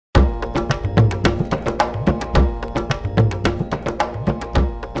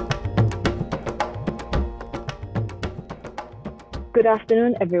Good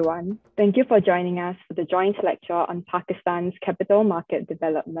afternoon, everyone. Thank you for joining us for the joint lecture on Pakistan's capital market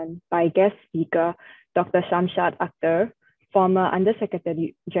development by guest speaker, Dr. Shamshad Akhtar, former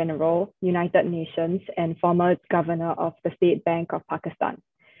Undersecretary General, United Nations, and former Governor of the State Bank of Pakistan.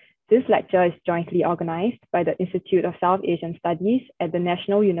 This lecture is jointly organized by the Institute of South Asian Studies at the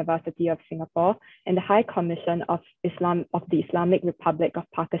National University of Singapore and the High Commission of the Islamic Republic of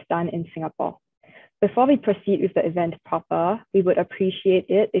Pakistan in Singapore. Before we proceed with the event proper, we would appreciate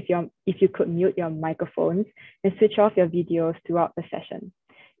it if you could mute your microphones and switch off your videos throughout the session.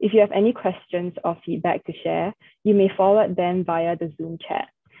 If you have any questions or feedback to share, you may forward them via the Zoom chat.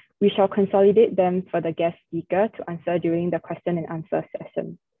 We shall consolidate them for the guest speaker to answer during the question and answer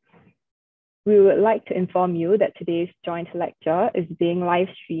session. We would like to inform you that today's joint lecture is being live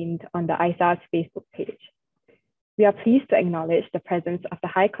streamed on the ISA's Facebook page. We are pleased to acknowledge the presence of the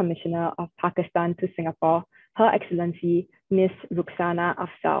High Commissioner of Pakistan to Singapore, Her Excellency Ms. Rukhsana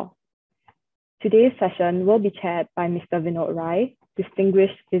Afzal. Today's session will be chaired by Mr. Vinod Rai,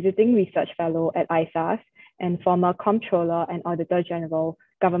 Distinguished Visiting Research Fellow at ISAS and former Comptroller and Auditor General,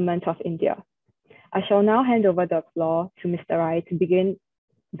 Government of India. I shall now hand over the floor to Mr. Rai to begin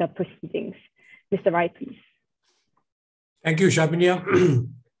the proceedings. Mr. Rai, please. Thank you, Shabinia.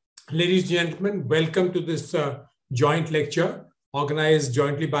 Ladies and gentlemen, welcome to this joint lecture organized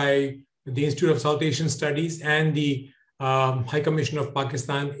jointly by the Institute of South Asian Studies and the High Commission of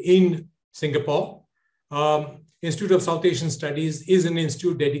Pakistan in Singapore. Institute of South Asian Studies is an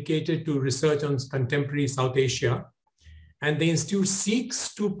institute dedicated to research on contemporary South Asia, and the institute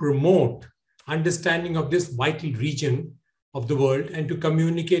seeks to promote understanding of this vital region of the world and to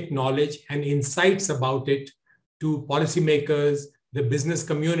communicate knowledge and insights about it to policymakers, the business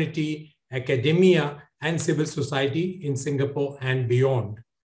community, academia, and civil society in Singapore and beyond.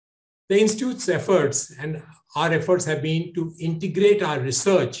 The Institute's efforts and our efforts have been to integrate our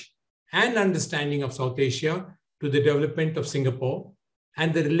research and understanding of South Asia to the development of Singapore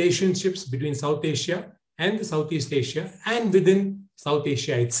and the relationships between South Asia and the Southeast Asia and within South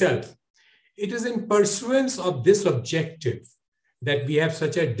Asia itself. It is in pursuance of this objective that we have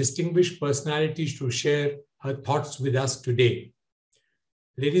such a distinguished personality to share her thoughts with us today.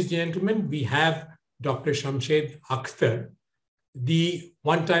 Ladies and gentlemen, we have Dr. Shamshad Akhtar, the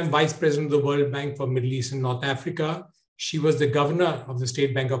one-time Vice President of the World Bank for Middle East and North Africa. She was the Governor of the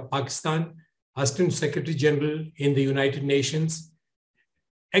State Bank of Pakistan, Assistant Secretary General in the United Nations,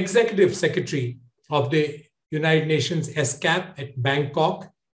 Executive Secretary of the United Nations ESCAP at Bangkok,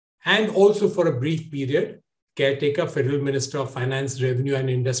 and also for a brief period, caretaker Federal Minister of Finance, Revenue and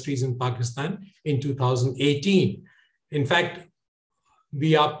Industries in Pakistan in 2018. In fact,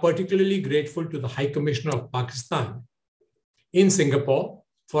 we are particularly grateful to the High Commissioner of Pakistan in Singapore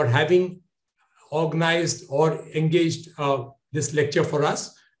for having organized or engaged this lecture for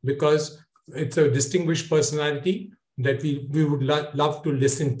us, because it's a distinguished personality that we would love to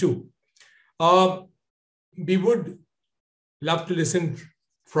listen to. We would love to listen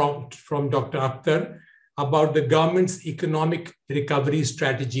from Dr. Akhtar about the government's economic recovery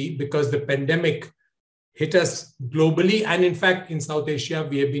strategy, because the pandemic hit us globally. And in fact, in South Asia,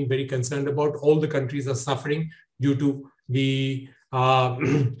 we have been very concerned about. All the countries are suffering due to the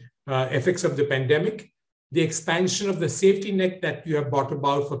effects of the pandemic. The expansion of the safety net that you have brought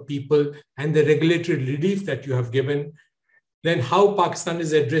about for people and the regulatory relief that you have given. Then how Pakistan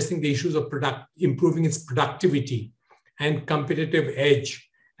is addressing the issues of improving its productivity and competitive edge,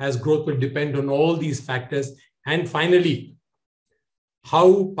 as growth will depend on all these factors. And finally,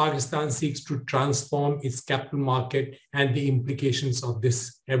 how Pakistan seeks to transform its capital market and the implications of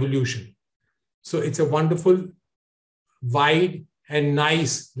this evolution. So it's a wonderful, wide and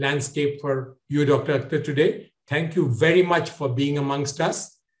nice landscape for you, Dr. Akhtar, today. Thank you very much for being amongst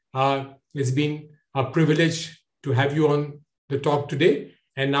us. It's been a privilege to have you on the talk today.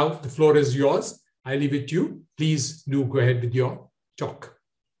 And now the floor is yours. I leave it to you. Please do go ahead with your talk.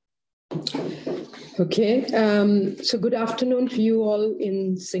 Okay, so good afternoon to you all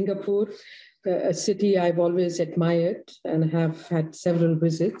in Singapore, a city I've always admired and have had several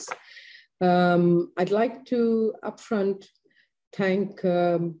visits. I'd like to upfront thank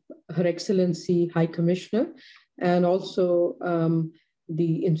Her Excellency High Commissioner and also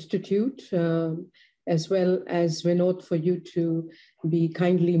the Institute, as well as Vinod, for you to be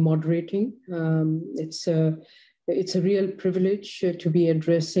kindly moderating. It's a real privilege to be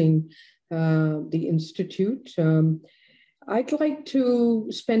addressing the Institute. I'd like to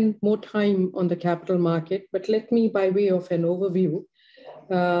spend more time on the capital market, but let me, by way of an overview,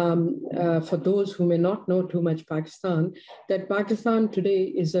 for those who may not know too much Pakistan, that Pakistan today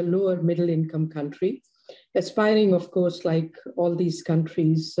is a lower middle income country. aspiring, of course, like all these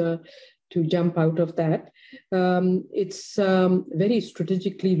countries, to jump out of that. It's very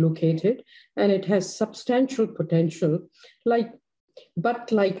strategically located, and it has substantial potential.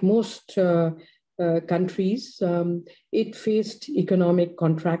 But like most countries, it faced economic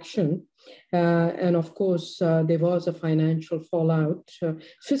contraction. And of course, there was a financial fallout,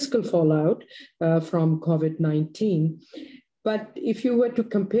 fiscal fallout from COVID-19. But if you were to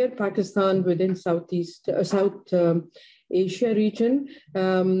compare Pakistan within South Asia region,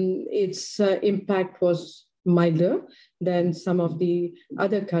 its impact was milder than some of the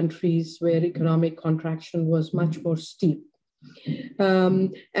other countries where economic contraction was much more steep.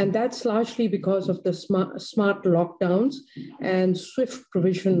 And that's largely because of the smart lockdowns and swift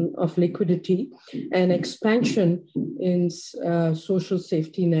provision of liquidity and expansion in social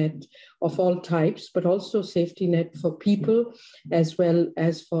safety net of all types, but also safety net for people as well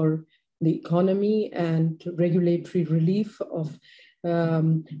as for the economy, and regulatory relief of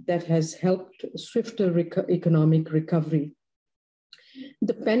that has helped swifter economic recovery.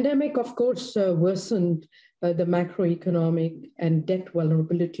 The pandemic, of course, worsened the macroeconomic and debt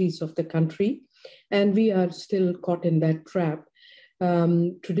vulnerabilities of the country, and we are still caught in that trap.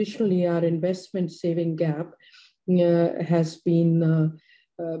 Traditionally, our investment saving gap has been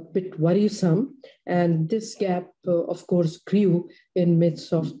a bit worrisome, and this gap, of course, grew in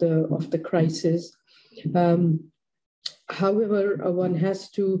midst of the crisis. However, one has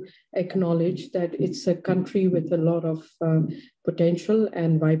to acknowledge that it's a country with a lot of potential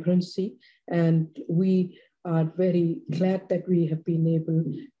and vibrancy, and we are very glad that we have been able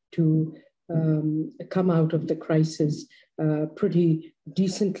to come out of the crisis pretty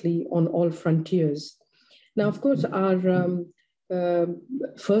decently on all frontiers. Now, of course, our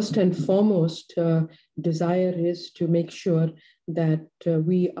first and foremost desire is to make sure that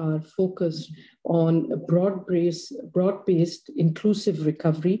we are focused on a broad-based inclusive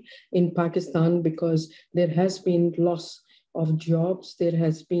recovery in Pakistan, because there has been loss of jobs, there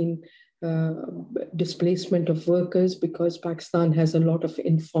has been displacement of workers, because Pakistan has a lot of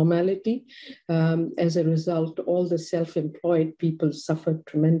informality. As a result, all the self-employed people suffered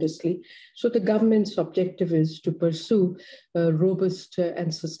tremendously. So the government's objective is to pursue robust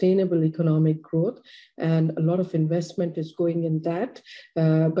and sustainable economic growth, and a lot of investment is going in that,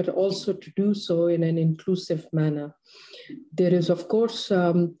 but also to do so in an inclusive manner. There is, of course,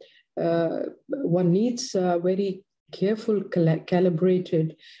 one needs very careful,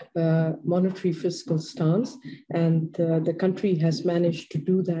 calibrated monetary fiscal stance, and the country has managed to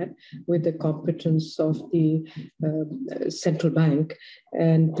do that with the competence of the central bank.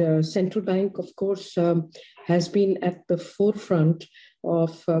 And central bank, of course, has been at the forefront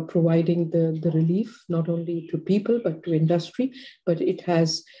of providing the relief, not only to people, but to industry. But it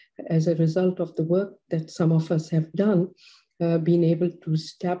has, as a result of the work that some of us have done, been able to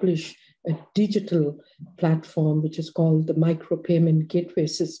establish a digital platform, which is called the micropayment gateway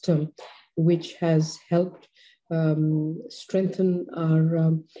system, which has helped strengthen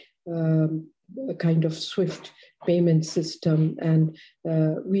our kind of swift payment system. And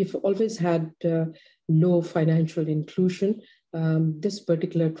we've always had low financial inclusion. This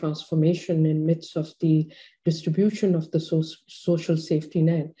particular transformation in midst of the distribution of the social safety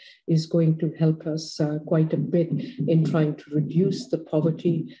net is going to help us quite a bit in trying to reduce the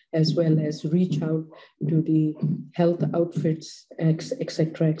poverty, as well as reach out to the health outfits,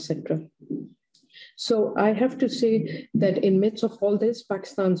 etc., etc. So I have to say that in midst of all this,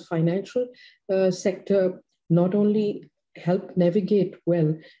 Pakistan's financial sector not only helped navigate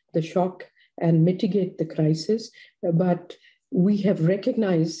well the shock and mitigate the crisis, but we have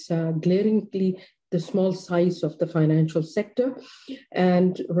recognized glaringly the small size of the financial sector.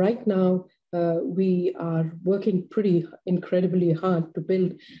 And right now, we are working incredibly hard to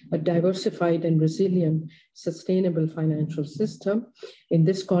build a diversified and resilient, sustainable financial system. In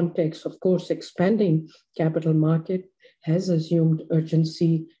this context, of course, expanding capital market has assumed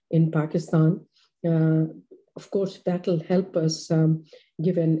urgency in Pakistan. Of course, that'll help us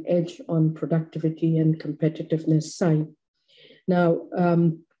give an edge on productivity and competitiveness side. Now,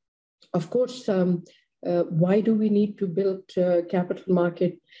 of course, why do we need to build capital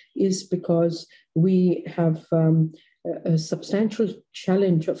market is because we have a substantial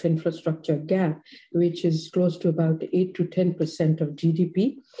challenge of infrastructure gap, which is close to about 8 to 10% of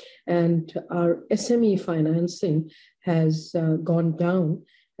GDP. And our SME financing has gone down.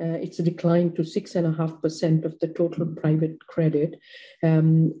 It's declined to 6.5% of the total private credit.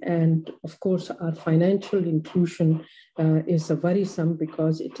 And of course, our financial inclusion is a worrisome,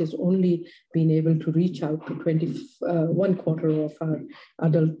 because it has only been able to reach out to 1/4 of our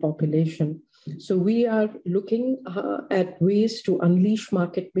adult population. So we are looking at ways to unleash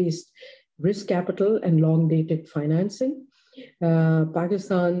market-based risk capital and long-dated financing.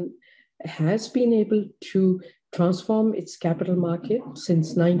 Pakistan has been able to transform its capital market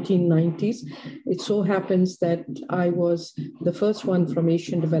since 1990s. It so happens that I was the first one from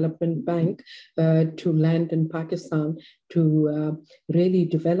Asian Development Bank to land in Pakistan to really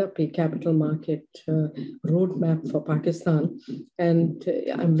develop a capital market roadmap for Pakistan. And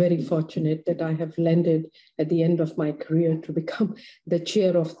I'm very fortunate that I have landed at the end of my career to become the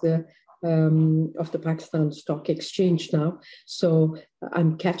chair of the Pakistan Stock Exchange now. So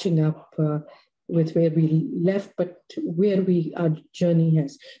I'm catching up with where we left, but where our journey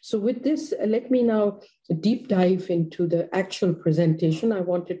has. So with this, let me now deep dive into the actual presentation. I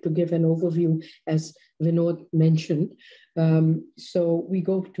wanted to give an overview, as Vinod mentioned. So we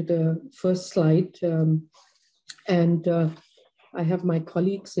go to the first slide, and I have my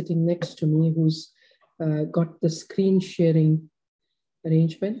colleague sitting next to me who's got the screen sharing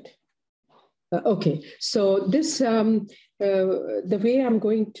arrangement. Okay, so this, the way I'm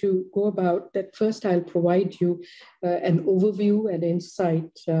going to go about that, first I'll provide you an overview and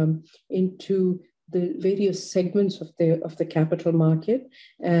insight into the various segments of the capital market,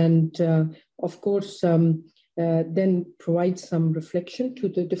 and of course then provide some reflection to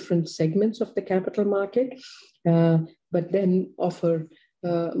the different segments of the capital market, but then offer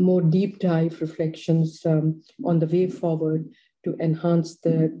more deep dive reflections on the way forward to enhance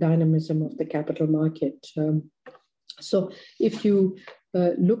the dynamism of the capital market. So if you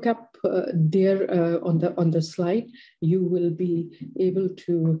look up there on the slide, you will be able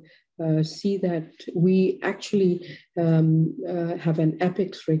to see that we actually have an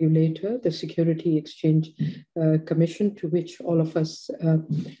apex regulator, the Security Exchange Commission, to which all of us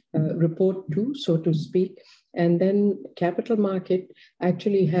report to, so to speak. And then capital market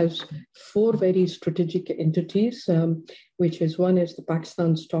actually has 4 very strategic entities, which is one is the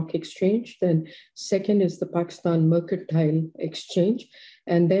Pakistan Stock Exchange, then second is the Pakistan Mercantile Exchange,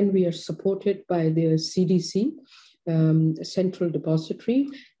 and then we are supported by the CDC, Central Depository,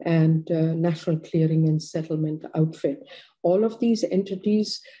 and National Clearing and Settlement Outfit. All of these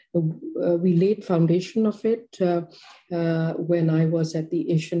entities, we laid foundation of it when I was at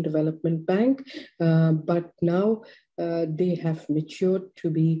the Asian Development Bank, but now they have matured to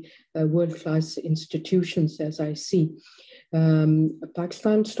be world-class institutions, as I see.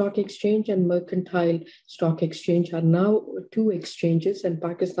 Pakistan Stock Exchange and Mercantile Stock Exchange are now 2 exchanges, and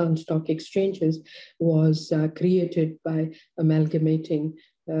Pakistan Stock Exchanges was created by amalgamating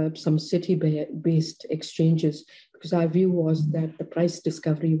some city-based exchanges, because our view was that the price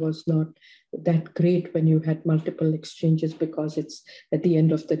discovery was not that great when you had multiple exchanges, because it's at the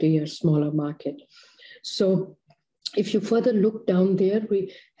end of the day a smaller market. So if you further look down there,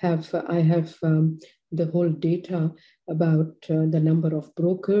 I have the whole data about the number of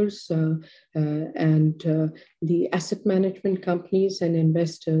brokers and the asset management companies and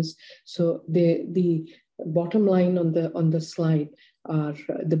investors. So the bottom line on the slide are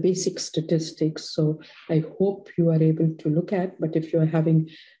the basic statistics. So I hope you are able to look at, but if you're having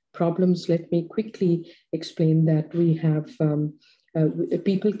problems, let me quickly explain that we have,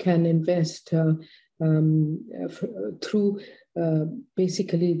 people can invest through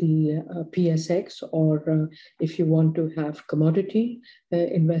basically the PSX, or if you want to have commodity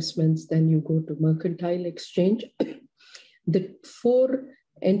investments, then you go to Mercantile Exchange. The 4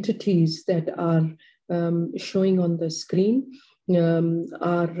 entities that are showing on the screen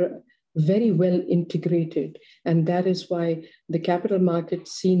are very well integrated, and that is why the capital market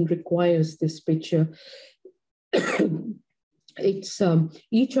scene requires this picture. It's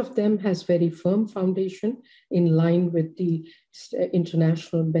each of them has very firm foundation in line with the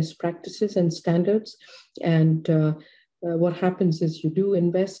international best practices and standards. And what happens is you do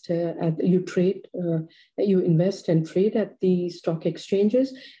invest, you invest and trade at the stock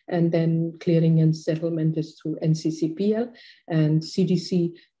exchanges, and then clearing and settlement is through NCCPL, and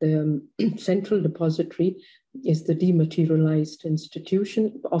CDC, the Central Depository, is the dematerialized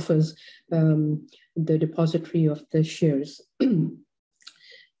institution, offers the depository of the shares.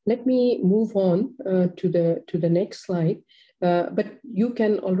 Let me move on to the next slide, but you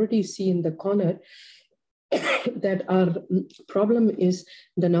can already see in the corner that our problem is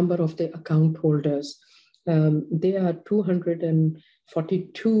the number of the account holders. There are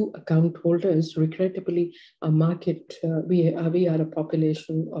 242 account holders. Regrettably, our market, we are a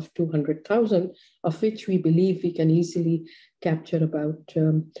population of 200,000, of which we believe we can easily capture about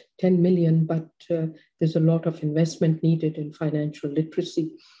 10 million, but there's a lot of investment needed in financial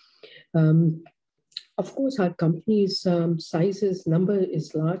literacy. Of course, our company's number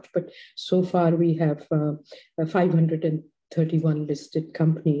is large, but so far we have 531 listed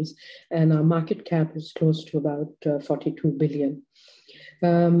companies, and our market cap is close to about 42 billion.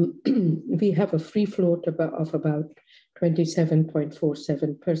 We have a free float of about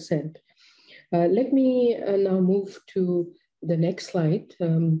 27.47%. Let me now move to the next slide.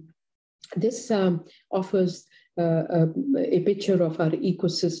 This offers a picture of our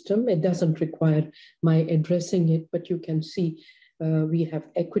ecosystem. It doesn't require my addressing it, but you can see we have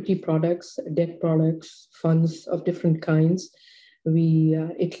equity products, debt products, funds of different kinds.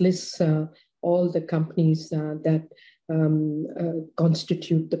 It lists all the companies that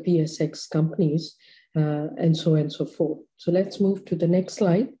constitute the PSX companies, and so on and so forth. So let's move to the next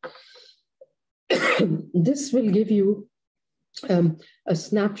slide. This will give you a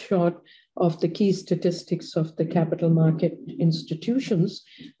snapshot of the key statistics of the capital market institutions.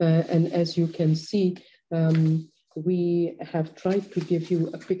 And as you can see, we have tried to give you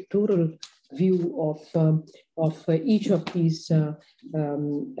a pictorial view of each of these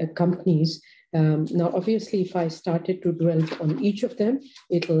companies. Now, obviously, if I started to dwell on each of them,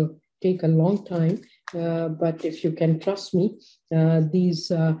 it'll take a long time. But if you can trust me,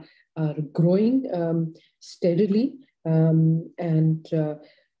 these are growing steadily. And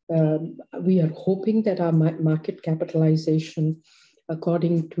we are hoping that our market capitalization,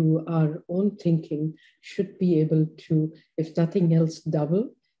 according to our own thinking, should be able to, if nothing else,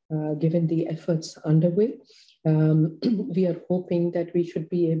 double, given the efforts underway. We are hoping that we should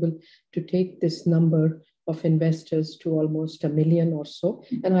be able to take this number of investors to almost 1 million or so.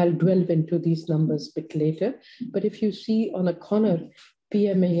 And I'll delve into these numbers a bit later. But if you see on a corner,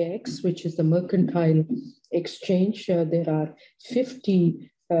 PMAX, which is the mercantile exchange, there are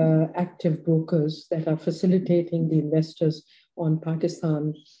 50 active brokers that are facilitating the investors on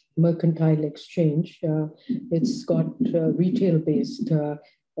Pakistan Mercantile Exchange. It's got retail-based,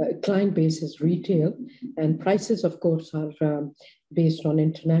 client base is retail, and prices, of course, are based on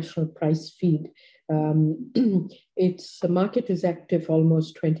international price feed. Its market is active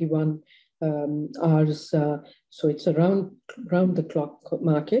almost 21 hours, so it's around the clock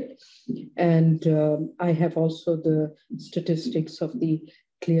market. And I have also the statistics of the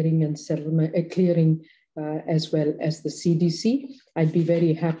clearing and settlement, clearing as well as the CDC. I'd be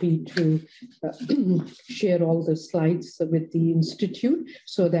very happy to share all the slides with the Institute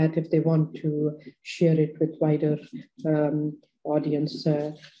so that if they want to share it with wider audience,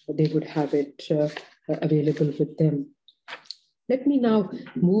 they would have it available with them. Let me now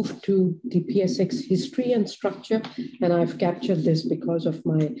move to the PSX history and structure, and I've captured this because of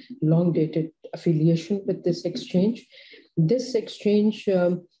my long-dated affiliation with this exchange. This exchange,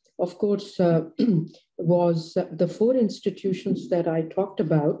 of course, was the 4 institutions that I talked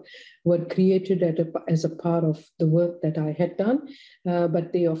about were created as a part of the work that I had done,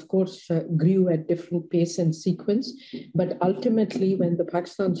 but they, of course, grew at different pace and sequence. But ultimately, when the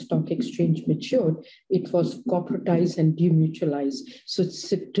Pakistan Stock Exchange matured, it was corporatized and demutualized. So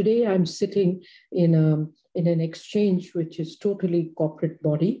today I'm sitting in an exchange which is totally corporate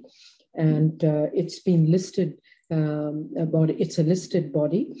body, and it's been listed. It's a listed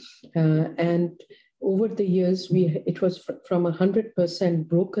body, and over the years, it was from 100%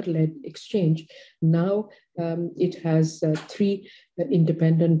 broker-led exchange. Now it has 3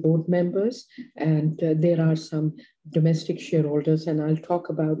 independent board members, and there are some domestic shareholders, and I'll talk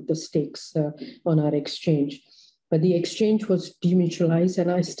about the stakes on our exchange. But the exchange was demutualized,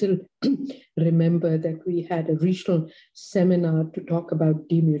 and I still remember that we had a regional seminar to talk about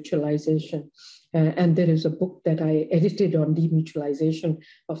demutualization. And there is a book that I edited on demutualization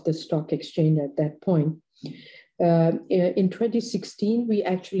of the stock exchange at that point. In 2016, we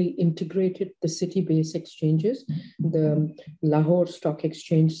actually integrated the city-based exchanges, the Lahore Stock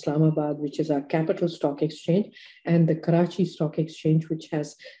Exchange, Islamabad, which is our capital stock exchange, and the Karachi Stock Exchange,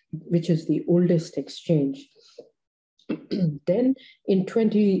 which is the oldest exchange. Then in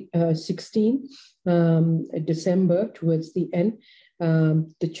 2016, December, towards the end,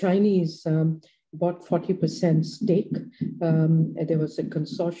 the Chinese bought 40% stake. There was a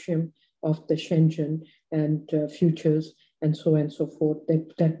consortium of the Shenzhen and futures and so on and so forth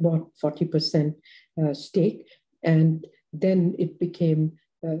that bought 40% stake. And then it became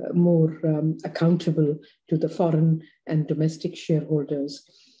more accountable to the foreign and domestic shareholders.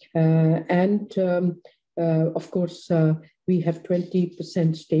 Of course, we have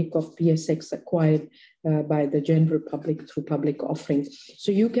 20% stake of PSX acquired by the general public through public offering.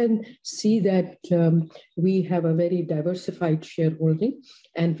 So you can see that we have a very diversified shareholding,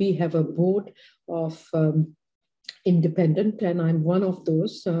 and we have a board of independent, and I'm one of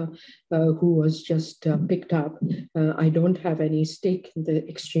those who was just picked up. I don't have any stake in the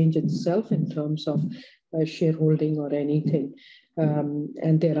exchange itself in terms of shareholding or anything.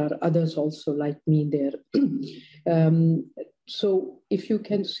 And there are others also like me there. So if you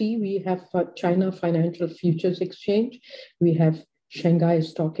can see, we have China Financial Futures Exchange. We have Shanghai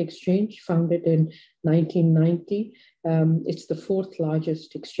Stock Exchange, founded in 1990. It's the fourth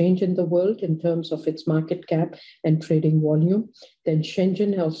largest exchange in the world in terms of its market cap and trading volume. Then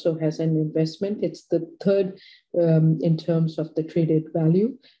Shenzhen also has an investment. It's the third in terms of the traded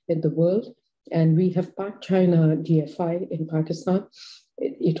value in the world. And we have Pak China DFI in Pakistan.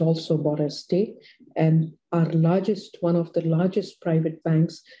 It also bought a stake. And our largest, one of the largest private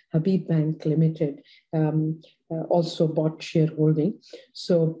banks, Habib Bank Limited, also bought shareholding.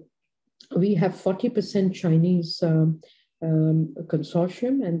 So we have 40% Chinese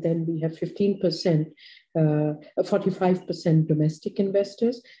consortium, and then we have 45% domestic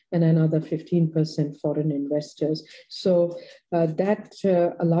investors, and another 15% foreign investors. So that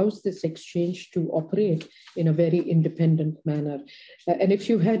allows this exchange to operate in a very independent manner. And if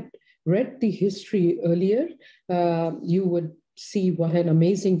you had read the history earlier, you would see what an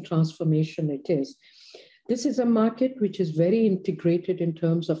amazing transformation it is. This is a market which is very integrated in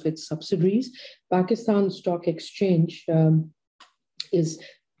terms of its subsidiaries. Pakistan Stock Exchange is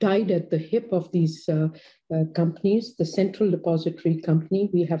tied at the hip of these companies. The Central Depository Company,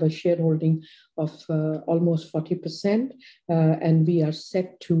 we have a shareholding of almost 40%, and we are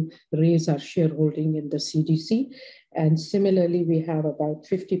set to raise our shareholding in the CDC. And similarly, we have about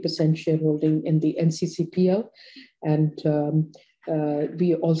 50% shareholding in the NCCPL, and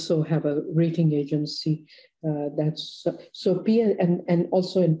we also have a rating agency that's so and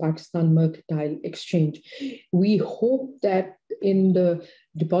also in Pakistan Mercantile Exchange. We hope that in the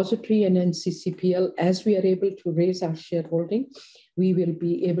depository and NCCPL, as we are able to raise our shareholding, we will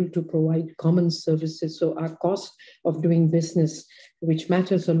be able to provide common services. So our cost of doing business, which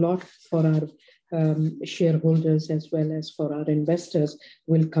matters a lot for our shareholders as well as for our investors,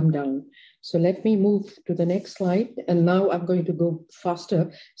 will come down. So let me move to the next slide. And now I'm going to go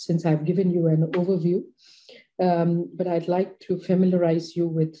faster since I've given you an overview. But I'd like to familiarize you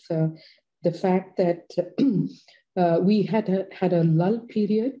with the fact that we had a lull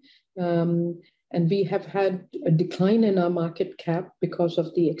period, and we have had a decline in our market cap because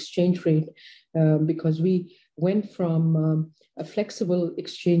of the exchange rate, because we went from a flexible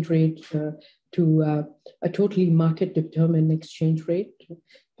exchange rate to a totally market-determined exchange rate,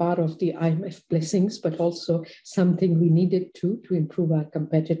 part of the IMF blessings, but also something we needed to improve our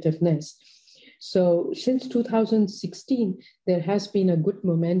competitiveness. So since 2016, there has been a good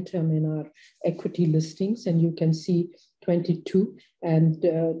momentum in our equity listings, and you can see 22 and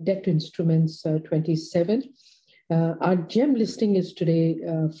debt instruments 27. Our GEM listing is today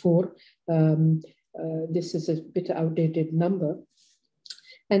 4. This is a bit outdated number.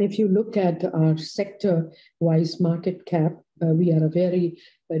 And if you look at our sector-wise market cap, we are a very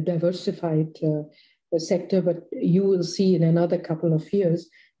diversified sector, but you will see in another couple of years,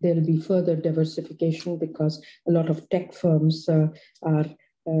 there will be further diversification because a lot of tech firms are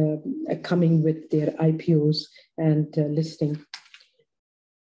coming with their IPOs and listing.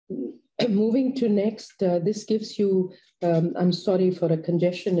 Moving to next, this gives you, I'm sorry for a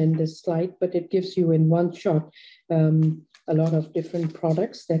congestion in this slide, but it gives you in one shot a lot of different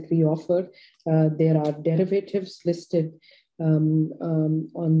products that we offer. There are derivatives listed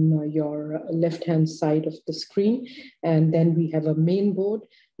on your left-hand side of the screen. And then we have a main board.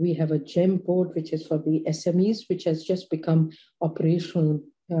 We have a GEM board, which is for the SMEs, which has just become operational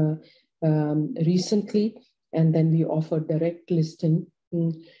recently. And then we offer direct listing.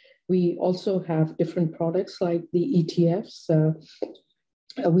 We also have different products like the ETFs,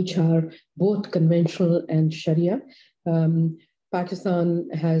 which are both conventional and Sharia. Pakistan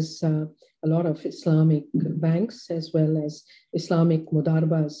has a lot of Islamic banks as well as Islamic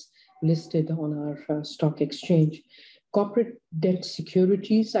mudarbas listed on our stock exchange. Corporate debt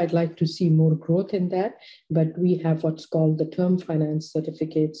securities, I'd like to see more growth in that, but we have what's called the term finance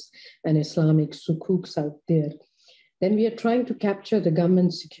certificates and Islamic sukuks out there. Then we are trying to capture the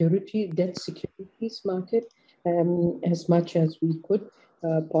government security, debt securities market as much as we could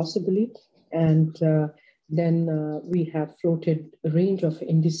possibly. And then we have floated a range of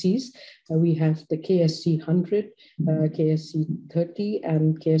indices. We have the KSC 100, KSC 30,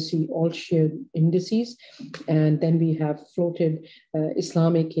 and KSC all-share indices. And then we have floated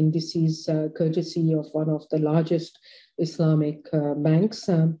Islamic indices courtesy of one of the largest Islamic banks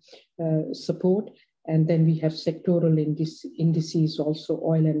support. And then we have sectoral indices, also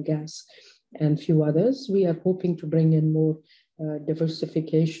oil and gas. and few others. We are hoping to bring in more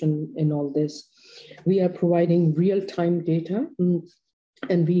diversification in all this. We are providing real-time data,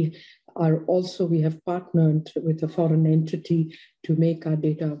 and we have partnered with a foreign entity to make our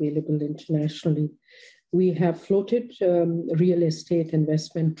data available internationally. We have floated real estate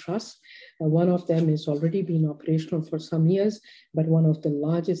investment trusts. One of them has already been operational for some years, but one of the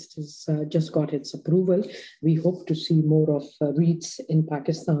largest has just got its approval. We hope to see more of REITs in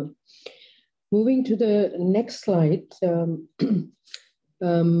Pakistan. Moving to the next slide,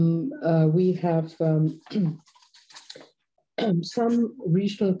 we have some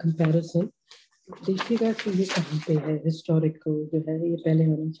regional comparison. Historical.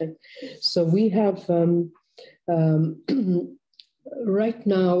 So we have right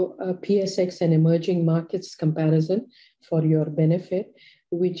now a PSX and emerging markets comparison for your benefit,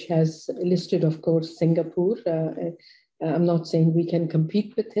 which has listed, of course, Singapore. I'm not saying we can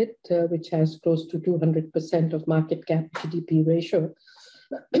compete with it, which has close to 200% of market cap GDP ratio.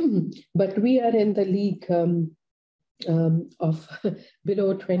 But we are in the league of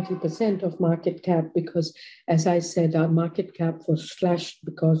below 20% of market cap because, as I said, our market cap was slashed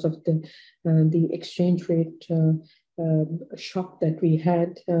because of the exchange rate shock that we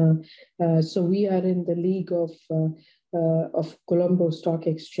had. So we are in the league of Colombo Stock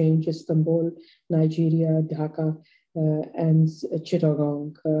Exchange, Istanbul, Nigeria, Dhaka, and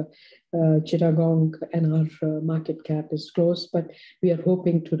Chittagong. Chittagong and our market cap is close, but we are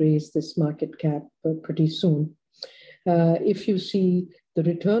hoping to raise this market cap pretty soon. If you see the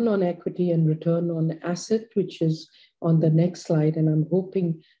return on equity and return on asset, which is on the next slide, and I'm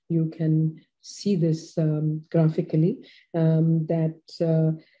hoping you can see this graphically, that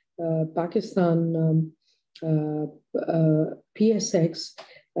Pakistan PSX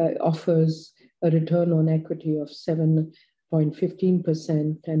offers a return on equity of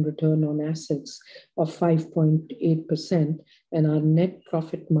 7.15% and return on assets of 5.8%, and our net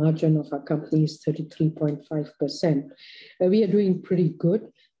profit margin of our company is 33.5%. We are doing pretty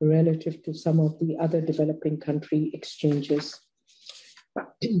good relative to some of the other developing country exchanges.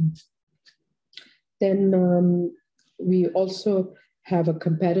 Then we also have a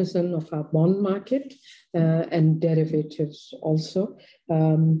comparison of our bond market and derivatives also.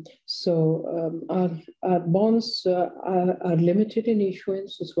 Our bonds are limited in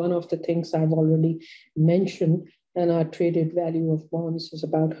issuance. It's one of the things I've already mentioned, and our traded value of bonds is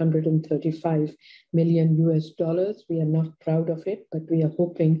about $135 million US. We are not proud of it, but we are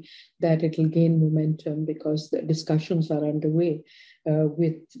hoping that it will gain momentum because the discussions are underway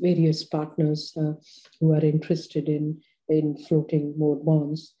with various partners who are interested in floating more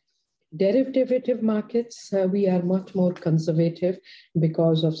bonds. Derivative markets, we are much more conservative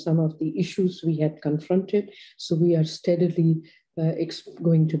because of some of the issues we had confronted. So we are steadily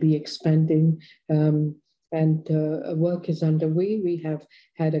going to be expanding, and work is underway. We have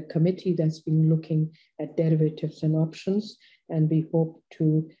had a committee that's been looking at derivatives and options, and we hope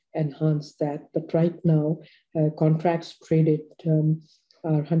to enhance that. But right now, contracts traded are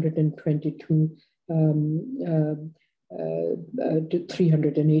 122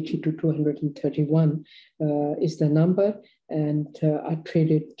 380 to 231 is the number, and our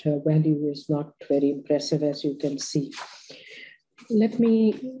traded value is not very impressive, as you can see. Let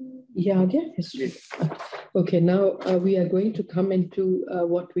me, history. Okay, now we are going to come into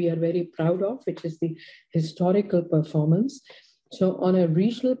what we are very proud of, which is the historical performance. So on a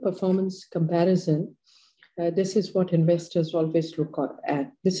regional performance comparison, this is what investors always look at.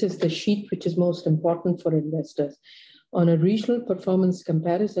 This is the sheet which is most important for investors. On a regional performance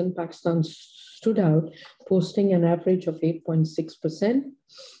comparison, Pakistan stood out, posting an average of 8.6%,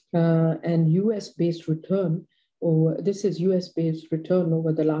 and US-based return, this is US-based return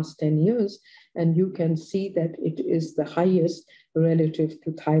over the last 10 years, and you can see that it is the highest relative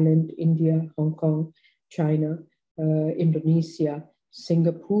to Thailand, India, Hong Kong, China, Indonesia,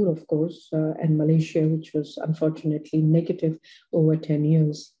 Singapore, of course, and Malaysia, which was unfortunately negative over 10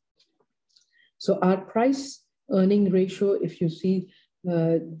 years. So our price earning ratio, if you see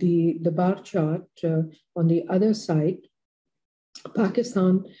the bar chart on the other side,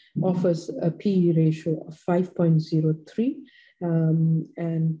 Pakistan offers a PE ratio of 5.03,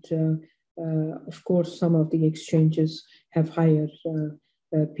 and of course, some of the exchanges have higher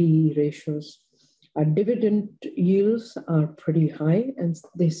PE ratios. Our dividend yields are pretty high, and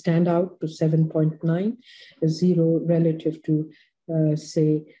they stand out to 7.9, zero relative to,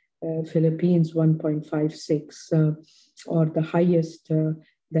 say, Philippines 1.56, or the highest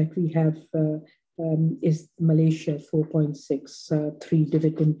that we have is Malaysia 4.63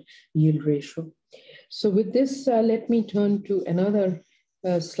 dividend yield ratio. So with this, let me turn to another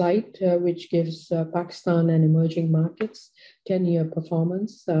slide, which gives Pakistan and emerging markets 10-year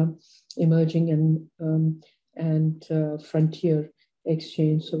performance, emerging and frontier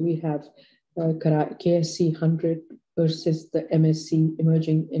exchange. So we have KSC 100 versus the MSC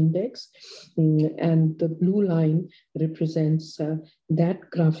emerging index, and the blue line represents that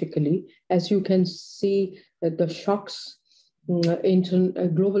graphically. As you can see, the shocks,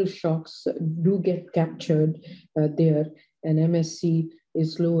 global shocks do get captured there, and MSC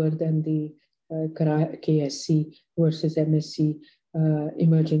is lower than the KSC versus MSC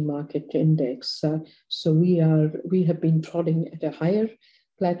emerging market index. So we have been trotting at a higher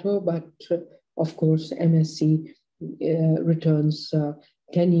plateau, but of course MSC returns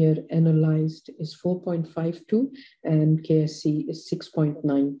 10-year annualized is 4.52 and KSC is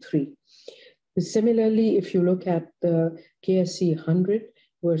 6.93. Similarly, if you look at the KSC 100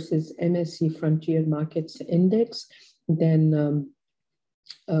 versus MSC Frontier Markets Index, then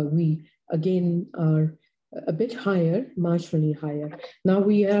we again are a bit higher, marginally higher. Now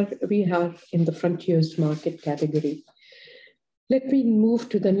we are in the frontiers market category. Let me move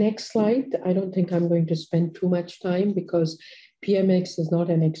to the next slide. I don't think I'm going to spend too much time because PMX is not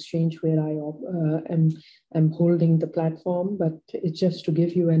an exchange where I am holding the platform, but it's just to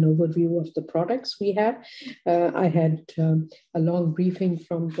give you an overview of the products we have. I had a long briefing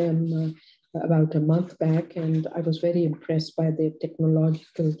from them about a month back, and I was very impressed by their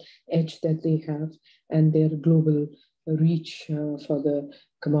technological edge that they have and their global reach for the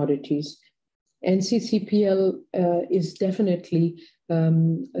commodities. NCCPL is definitely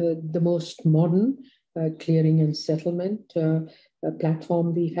the most modern clearing and settlement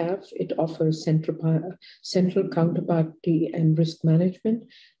platform we have. It offers central counterparty and risk management.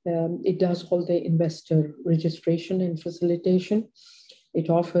 It does all the investor registration and facilitation. It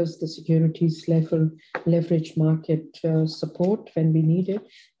offers the securities level leverage market support when we need it.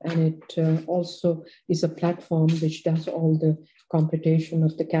 And it also is a platform which does all the computation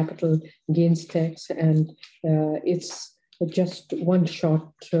of the capital gains tax. And it's just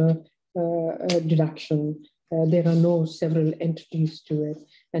one-shot deduction. There are no several entities to it.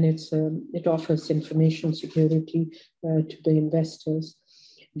 And it offers information security to the investors.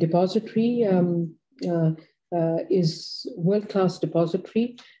 Depository is world-class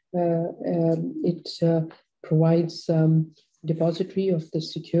depository. It provides depository of the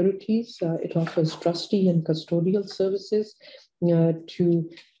securities. It offers trustee and custodial services to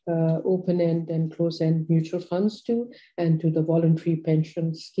open-end and close-end mutual funds to, and to the voluntary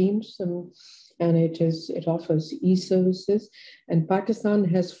pension schemes. And it offers e-services. And Pakistan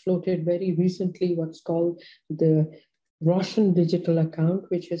has floated very recently what's called the worsened digital account,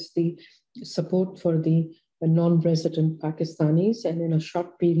 which is the support for the non-resident Pakistanis. And in a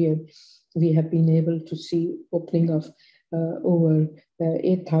short period, we have been able to see opening of over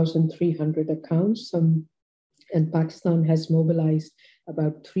 8,300 accounts. And Pakistan has mobilized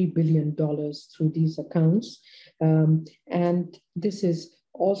about $3 billion through these accounts. And this is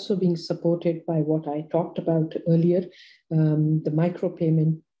also being supported by what I talked about earlier, the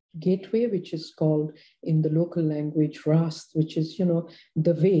micropayment gateway, which is called in the local language RAST, which is,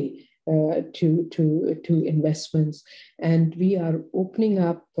 the way to investments. And we are opening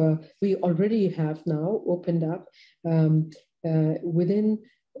up, we already have now opened up within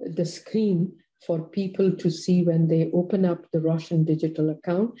the screen for people to see when they open up the Russian digital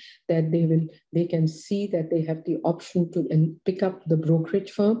account, that they can see that they have the option to pick up the brokerage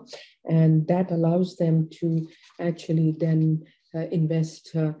firm, and that allows them to actually then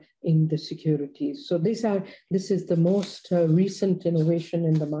invest in the securities. So this is the most recent innovation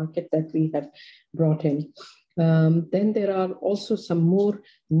in the market that we have brought in. Then there are also some more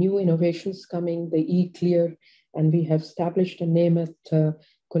new innovations coming, the e-clear, and we have established a Namath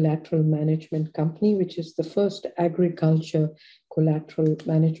collateral management company, which is the first agriculture collateral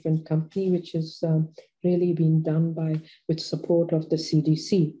management company, which is really being done with support of the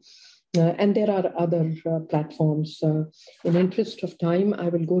CDC. And there are other platforms. In interest of time, I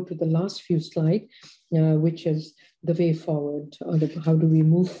will go to the last few slides, which is the way forward, or how do we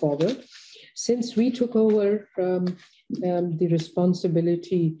move forward. Since we took over the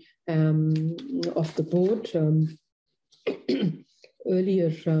responsibility of the board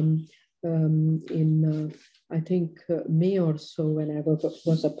earlier in, I think, May or so, when I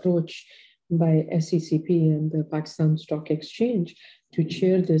was approached by SECP and the Pakistan Stock Exchange to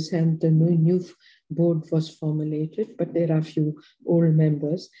chair this, and the new board was formulated, but there are a few old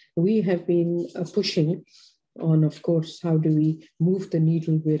members. We have been pushing on, of course, how do we move the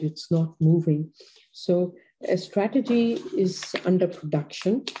needle where it's not moving. So A strategy is under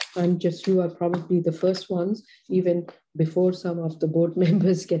production, and you are probably the first ones, even before some of the board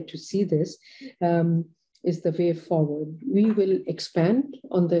members get to see this, is the way forward. We will expand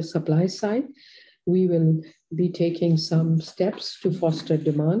on the supply side. We will be taking some steps to foster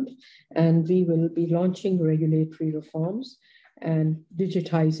demand, and we will be launching regulatory reforms and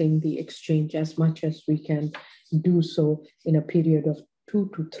digitizing the exchange as much as we can do so in a period of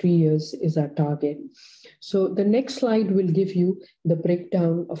 2 to 3 years is our target. So the next slide will give you the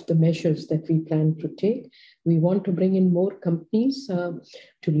breakdown of the measures that we plan to take. We want to bring in more companies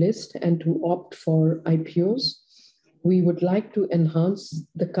to list and to opt for IPOs. We would like to enhance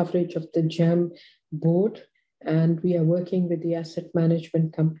the coverage of the JAM board, and we are working with the asset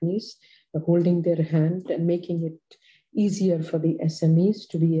management companies, holding their hand and making it easier for the SMEs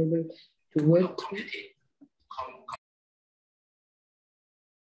to be able to work through.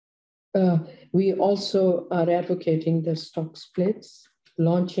 We also are advocating the stock splits,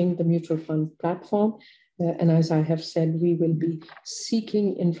 launching the mutual fund platform. And as I have said, we will be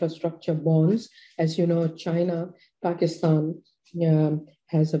seeking infrastructure bonds. As you know, China, Pakistan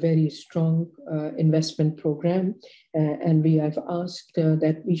has a very strong investment program. And we have asked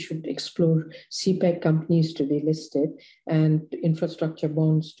that we should explore CPEC companies to be listed and infrastructure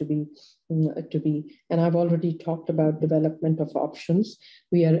bonds to be, and I've already talked about development of options.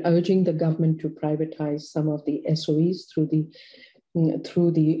 We are urging the government to privatize some of the SOEs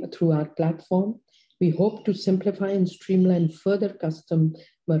through our platform. We hope to simplify and streamline further customer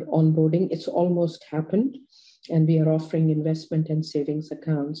onboarding. It's almost happened, and we are offering investment and savings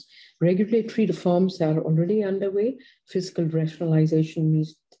accounts. Regulatory reforms are already underway. Fiscal rationalization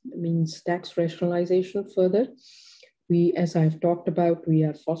means tax rationalization further. As I've talked about, we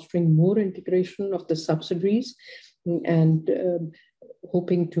are fostering more integration of the subsidiaries and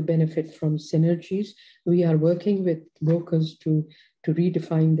hoping to benefit from synergies. We are working with brokers to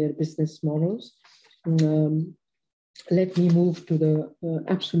redefine their business models. Let me move to the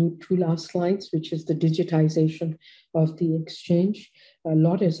absolute two last slides, which is the digitization of the exchange. A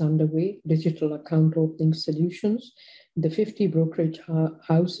lot is underway, digital account opening solutions. The 50 brokerage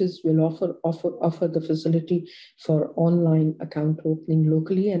houses will offer the facility for online account opening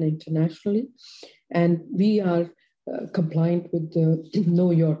locally and internationally. And we are compliant with the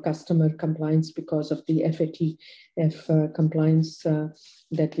Know Your Customer compliance because of the FATF compliance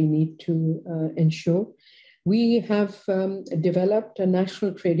that we need to ensure. We have developed a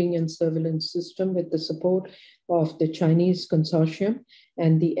national trading and surveillance system with the support of the Chinese consortium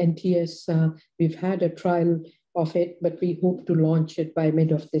and the NTS. We've had a trial of it, but we hope to launch it by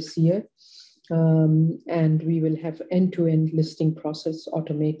mid of this year. And we will have end-to-end listing process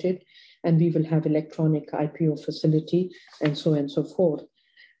automated, and we will have electronic IPO facility and so on and so forth.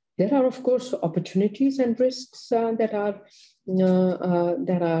 There are, of course, opportunities and risks that our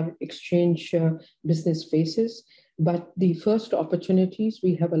exchange business faces. But the first opportunities,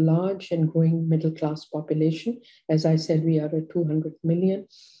 we have a large and growing middle-class population. As I said, we are at 200 million.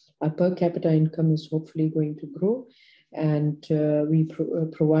 Our per capita income is hopefully going to grow, and we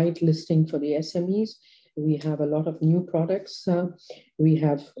provide listing for the SMEs. We have a lot of new products. We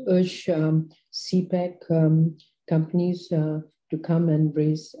have urged CPEC companies to come and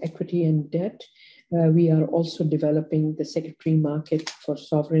raise equity and debt. We are also developing the secondary market for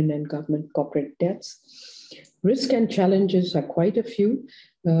sovereign and government corporate debts. Risk and challenges are quite a few.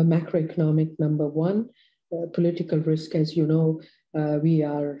 Macroeconomic, number one. Political risk, as you know, we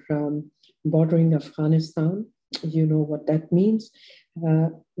are bordering Afghanistan. You know what that means.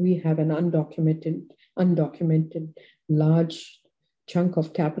 We have an undocumented large chunk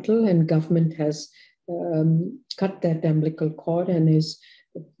of capital, and government has cut that umbilical cord and is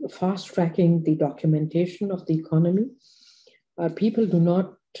fast-tracking the documentation of the economy. People do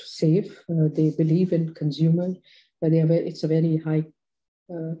not save. They believe in consumer. It's a very high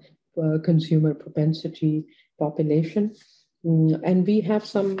consumer propensity population. And we have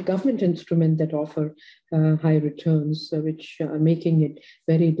some government instruments that offer high returns, which are making it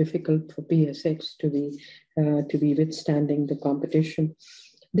very difficult for PSX to be withstanding the competition.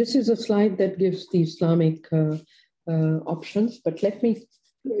 This is a slide that gives the Islamic options, but let me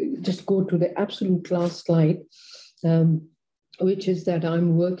just go to the absolute last slide, which is that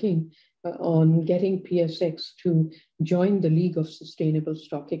I'm working on getting PSX to joined the League of Sustainable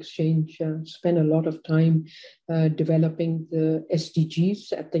Stock Exchange, spent a lot of time developing the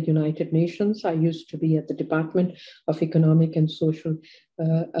SDGs at the United Nations. I used to be at the Department of Economic and Social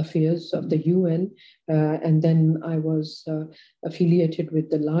Affairs of the UN, and then I was affiliated with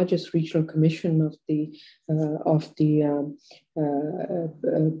the largest regional commission of the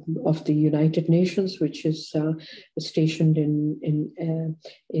United Nations, which is stationed in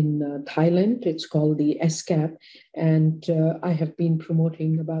Thailand. It's called the SCAP, and I have been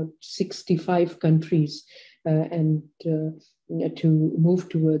promoting about 65 countries and to move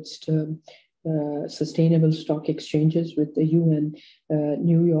towards sustainable stock exchanges with the UN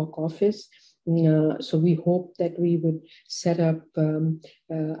New York office. So we hope that we would set up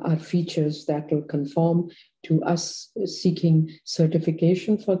our features that will conform to us seeking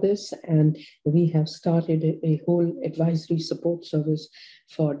certification for this. And we have started a whole advisory support service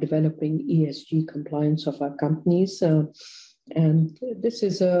for developing ESG compliance of our companies. And this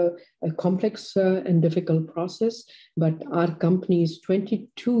is a complex and difficult process, but our companies,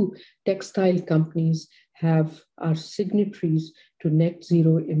 22 textile companies, are signatories to net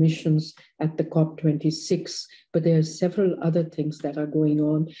zero emissions at the COP26, but there are several other things that are going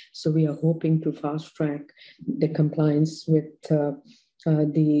on. So we are hoping to fast track the compliance with the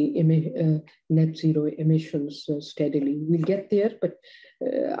net zero emissions steadily. We'll get there, but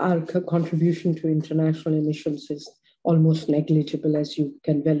our contribution to international emissions is almost negligible, as you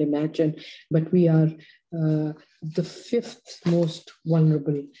can well imagine, but we are the fifth most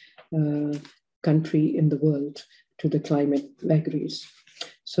vulnerable country in the world to the climate vagaries.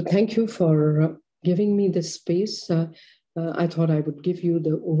 So thank you for giving me this space. I thought I would give you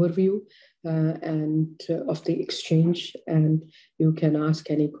the overview of the exchange, and you can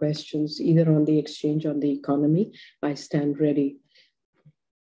ask any questions either on the exchange or the economy. I stand ready.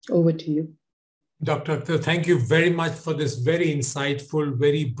 Over to you. Dr. Akhtar, thank you very much for this very insightful,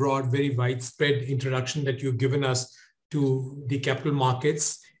 very broad, very widespread introduction that you've given us to the capital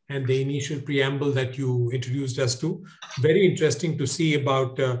markets and the initial preamble that you introduced us to. Very interesting to see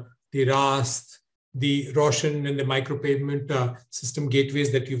about the RAST, the Roshan and the micropayment system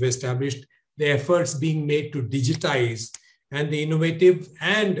gateways that you've established, the efforts being made to digitize, and the innovative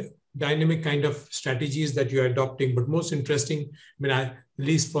and dynamic kind of strategies that you're adopting. But most interesting, at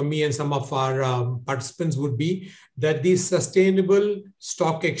least for me and some of our participants, would be that the sustainable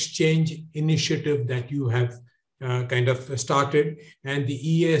stock exchange initiative that you have kind of started, and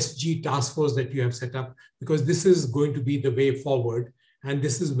the ESG task force that you have set up, because this is going to be the way forward. And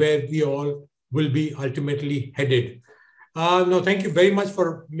this is where we all will be ultimately headed. No, thank you very much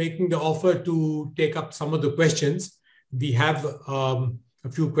for making the offer to take up some of the questions. We have a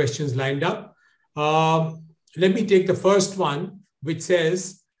few questions lined up. Let me take the first one, which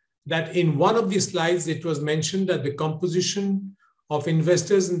says that in one of the slides, it was mentioned that the composition of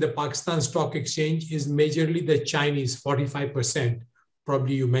investors in the Pakistan Stock Exchange is majorly the Chinese, 45%,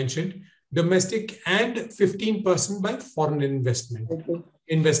 probably you mentioned, domestic, and 15% by foreign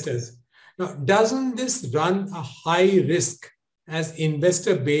investors. Now, doesn't this run a high risk as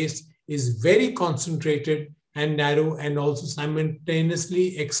investor base is very concentrated and narrow, and also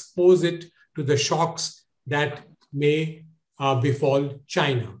simultaneously expose it to the shocks that may befall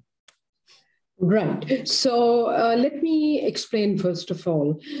China? Right. So let me explain first of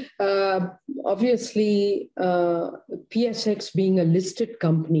all. Obviously, PSX being a listed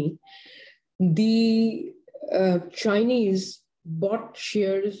company, the Chinese bought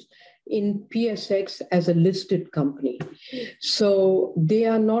shares in PSX as a listed company. So they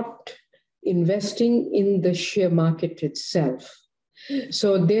are not investing in the share market itself.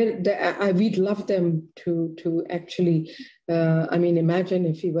 So we'd love them to actually, imagine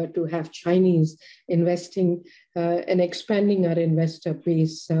if we were to have Chinese investing and expanding our investor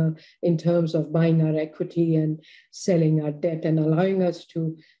base in terms of buying our equity and selling our debt and allowing us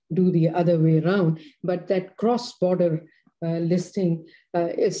to do the other way around. But that cross-border listing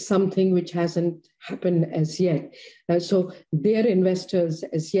is something which hasn't happened as yet. So their investors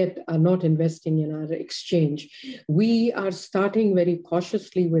as yet are not investing in our exchange. We are starting very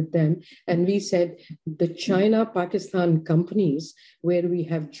cautiously with them. And we said the China-Pakistan companies where we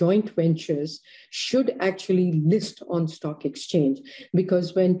have joint ventures should actually list on stock exchange.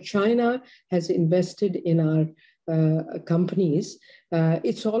 Because when China has invested in our companies,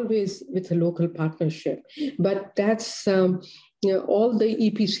 it's always with a local partnership. But that's all the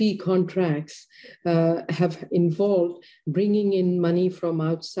EPC contracts have involved bringing in money from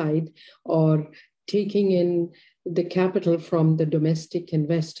outside or taking in the capital from the domestic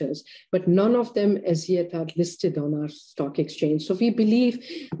investors, but none of them as yet are listed on our stock exchange. So we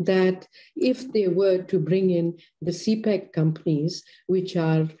believe that if they were to bring in the CPEC companies, which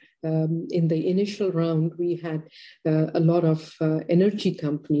are in the initial round, we had a lot of energy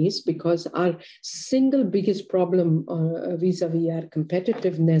companies, because our single biggest problem vis-a-vis our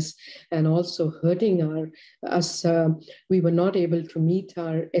competitiveness and also hurting us, we were not able to meet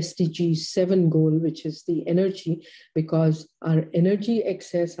our SDG 7 goal, which is the energy, because our energy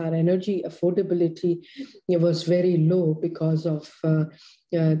excess, our energy affordability, it was very low because of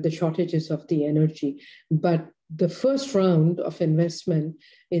the shortages of the energy. But the first round of investment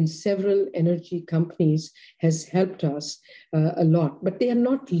in several energy companies has helped us a lot, but they are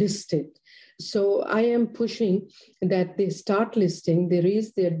not listed. So I am pushing that they start listing, they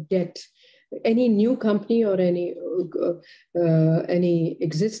raise their debt. Any new company or any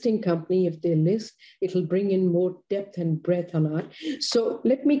existing company, if they list, it will bring in more depth and breadth on our. So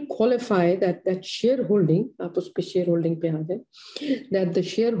let me qualify that shareholding, that the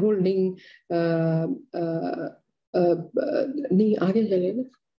shareholding,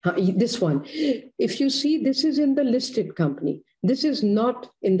 this one. If you see, this is in the listed company. This is not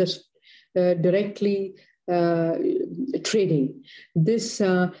in the directly trading. This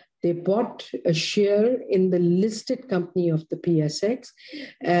they bought a share in the listed company of the PSX,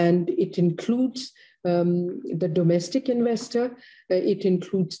 and it includes the domestic investor. It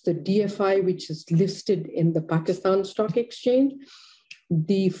includes the DFI, which is listed in the Pakistan Stock Exchange.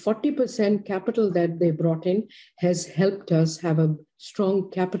 The 40% capital that they brought in has helped us have a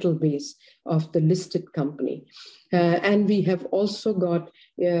strong capital base of the listed company. And we have also got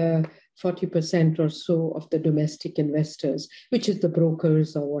 40% or so of the domestic investors, which is the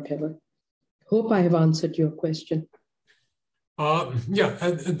brokers or whatever. Hope I have answered your question.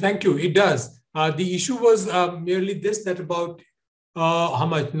 Thank you. It does. The issue was merely this, that about how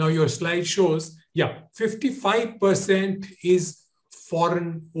much, now your slide shows, 55% is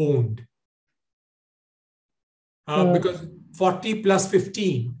foreign owned. Because 40 plus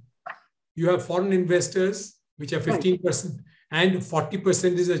 15, you have foreign investors, which are 15%, and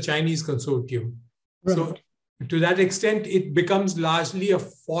 40% is a Chinese consortium. Right. So to that extent, it becomes largely a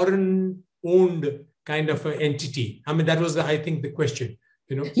foreign owned kind of an entity. I mean, that was, I think, the question.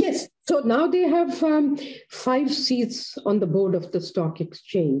 Yes. So now they have 5 seats on the board of the stock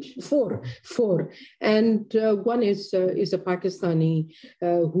exchange, four, and one is a Pakistani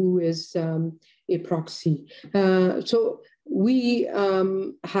who is a proxy. So we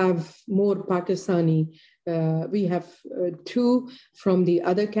have more Pakistani. We have 2 from the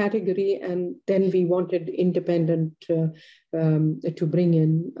other category, and then we wanted independent to bring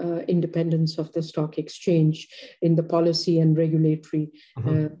in independence of the stock exchange in the policy and regulatory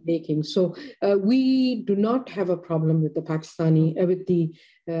making. So we do not have a problem with the Pakistani, with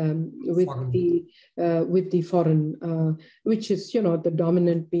the foreign, which is, the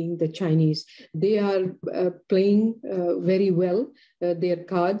dominant being the Chinese. They are playing very well their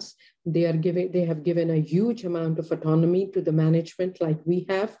cards. They have given a huge amount of autonomy to the management, like we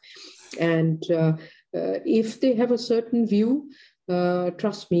have. And if they have a certain view,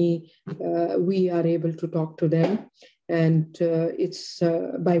 trust me, we are able to talk to them. And it's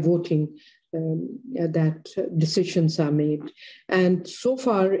by voting that decisions are made. And so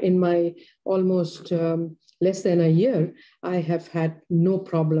far in my almost less than a year, I have had no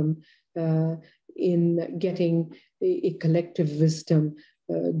problem in getting a collective wisdom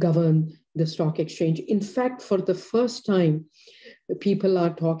govern the stock exchange. In fact, for the first time, people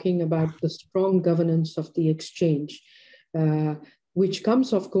are talking about the strong governance of the exchange, which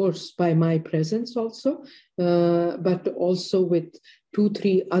comes, of course, by my presence also, but also with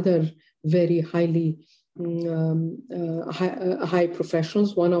 2-3 other very highly high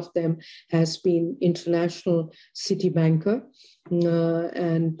professionals. One of them has been international city banker,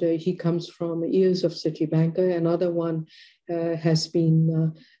 and he comes from years of city banker. Another one has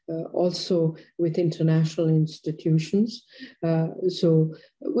been also with international institutions. So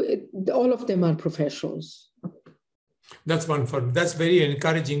all of them are professionals. That's wonderful. That's very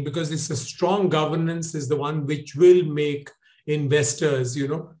encouraging, because it's a strong governance is the one which will make investors,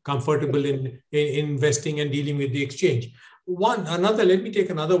 comfortable in investing and dealing with the exchange. Let me take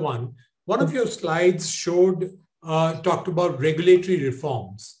another one. One of your slides talked about regulatory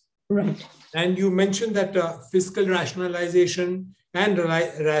reforms. Right. And you mentioned that fiscal rationalization and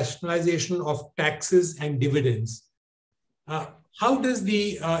rationalization of taxes and dividends. How does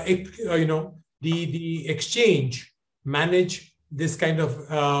the exchange manage this kind of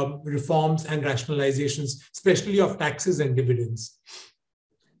reforms and rationalizations, especially of taxes and dividends?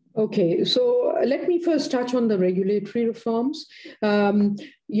 Okay, so let me first touch on the regulatory reforms.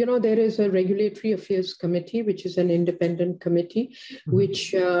 There is a Regulatory Affairs Committee, which is an independent committee,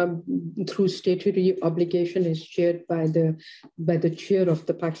 which through statutory obligation is chaired by the chair of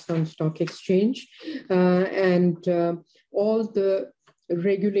the Pakistan Stock Exchange. And all the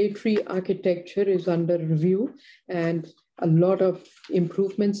regulatory architecture is under review, and a lot of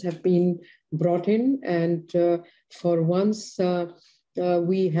improvements have been brought in. And for once,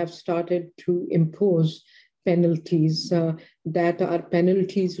 we have started to impose penalties that are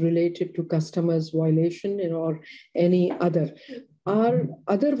penalties related to customers' violation or any other. Our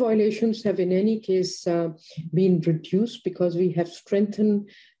other violations have in any case been reduced because we have strengthened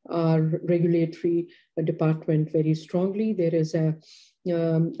our regulatory department very strongly. There is a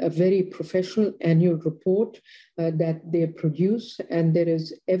very professional annual report that they produce, and there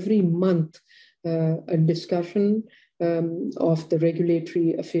is every month a discussion of the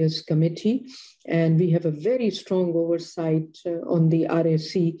Regulatory Affairs Committee, and we have a very strong oversight on the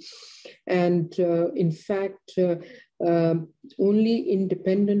RAC. And in fact, only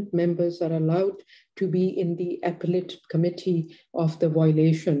independent members are allowed to be in the appellate committee of the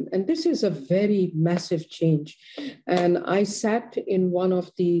violation. And this is a very massive change. And I chaired one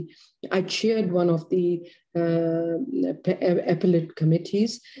of the appellate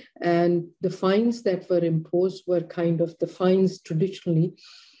committees, and the fines that were imposed were kind of the fines traditionally.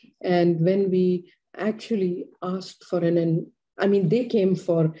 And when we actually asked for they came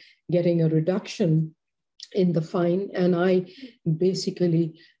for getting a reduction in the fine, and I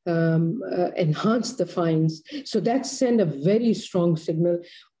basically enhanced the fines. So that sent a very strong signal.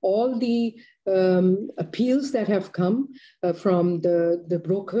 All the appeals that have come from the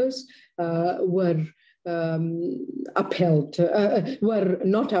brokers were were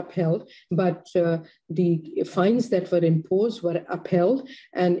not upheld, but the fines that were imposed were upheld.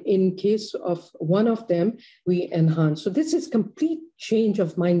 And in case of one of them, we enhanced. So this is complete change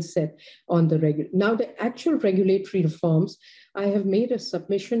of mindset on the Now, the actual regulatory reforms, I have made a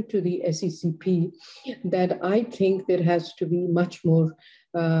submission to the SECP that I think there has to be much more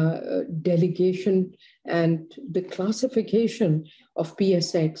delegation, and the classification of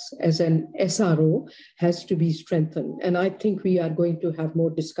PSX as an SRO has to be strengthened. And I think we are going to have more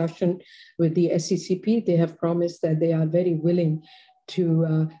discussion with the SECP. They have promised that they are very willing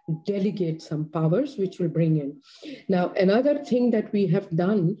to delegate some powers, which will bring in. Now, another thing that we have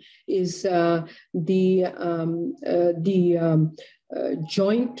done is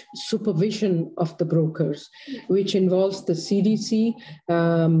joint supervision of the brokers, which involves the CDC,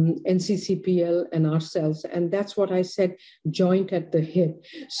 NCCPL, and ourselves. And that's what I said, joint at the hip.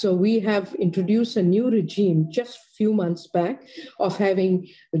 So we have introduced a new regime just a few months back of having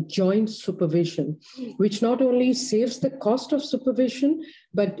joint supervision, which not only saves the cost of supervision,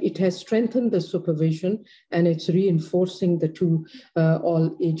 but it has strengthened the supervision, and it's reinforcing the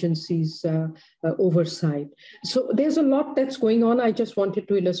all agencies' oversight. So there's a lot that's going on. I just wanted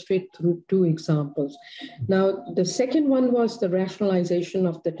to illustrate through two examples. Now, the second one was the rationalization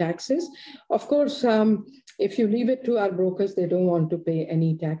of the taxes. Of course, if you leave it to our brokers, they don't want to pay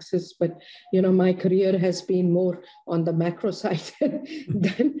any taxes. But, my career has been more on the macro side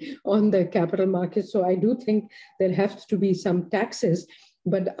than on the capital market. So I do think there has to be some taxes.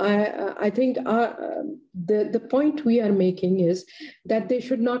 But I think the point we are making is that there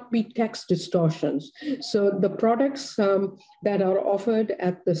should not be tax distortions. So the products that are offered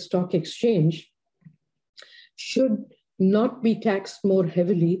at the stock exchange should not be taxed more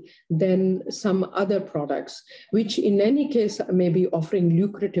heavily than some other products, which in any case may be offering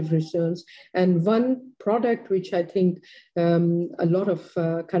lucrative returns. And one product which I think a lot of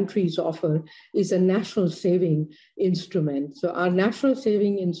countries offer is a national saving instrument. So our national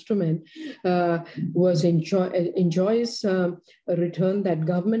saving instrument enjoys a return that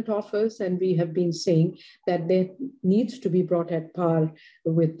government offers, and we have been saying that there needs to be brought at par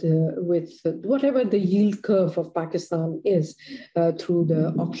with whatever the yield curve of Pakistan is through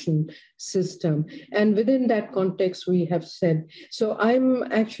the auction system. And within that context, we have said, so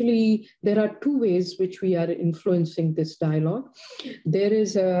there are two ways which we are influencing this dialogue. There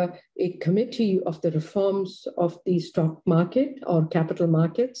is a committee of the reforms of the stock market or capital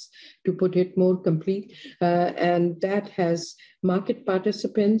markets, to put it more complete, and that has market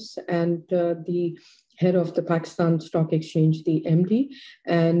participants and the head of the Pakistan Stock Exchange, the MD,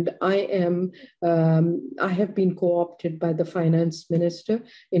 and I have been co-opted by the finance minister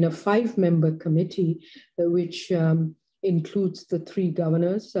in a 5-member committee, which includes the three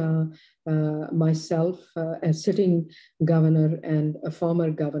governors, myself, a sitting governor and a former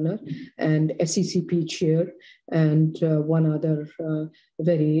governor, and SECP chair, and one other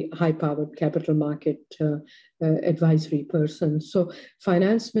very high-powered capital market advisory person. So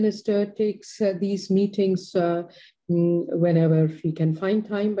finance minister takes these meetings whenever he can find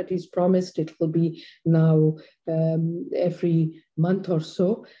time, but he's promised it will be now every month or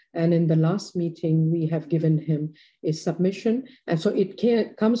so. And in the last meeting, we have given him a submission. And so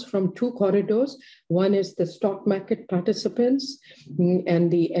it comes from two corridors. One is the stock market participants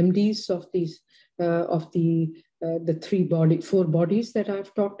and the MDs of these the four bodies that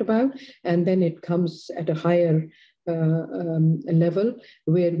I've talked about. And then it comes at a higher level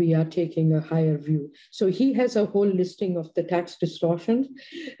where we are taking a higher view. So he has a whole listing of the tax distortions.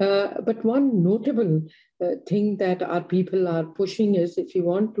 But one notable thing that our people are pushing is if you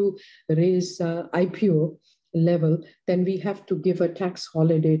want to raise IPO level, then we have to give a tax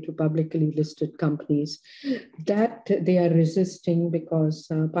holiday to publicly listed companies. That they are resisting because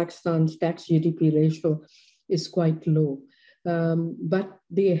Pakistan's tax GDP ratio is quite low. But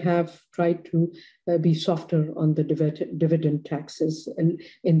they have tried to be softer on the dividend taxes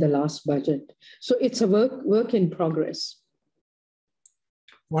in the last budget. So it's a work in progress.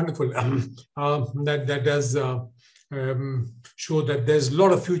 Wonderful. That does show that there's a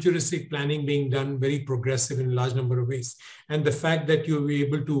lot of futuristic planning being done, very progressive in a large number of ways. And the fact that you'll be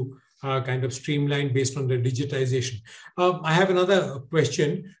able to kind of streamline based on the digitization. I have another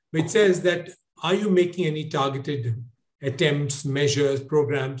question, which says that, are you making any targeted attempts, measures,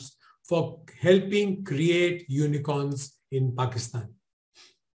 programs for helping create unicorns in Pakistan?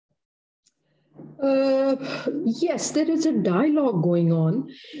 Yes, there is a dialogue going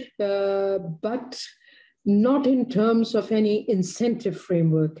on, but not in terms of any incentive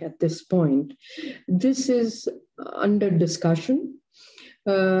framework at this point. This is under discussion,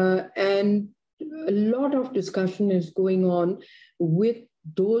 and a lot of discussion is going on with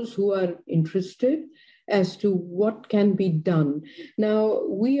those who are interested as to what can be done. Now,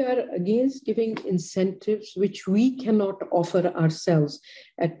 we are against giving incentives which we cannot offer ourselves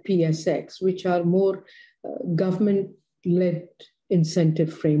at PSX, which are more government-led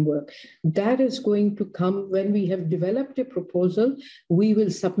incentive framework. That is going to come when we have developed a proposal. We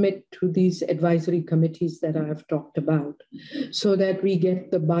will submit to these advisory committees that I have talked about so that we get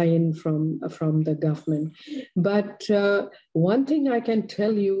the buy-in from the government. But one thing I can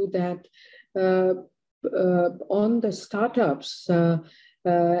tell you that on the startups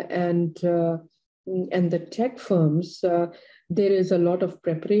and the tech firms, there is a lot of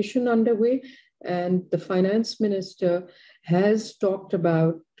preparation underway, and the finance minister has talked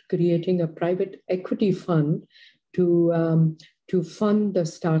about creating a private equity fund to fund the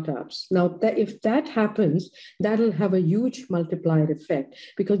startups. Now, if that happens, that'll have a huge multiplier effect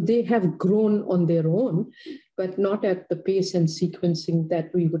because they have grown on their own, but not at the pace and sequencing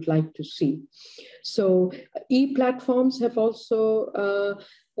that we would like to see. So e-platforms have also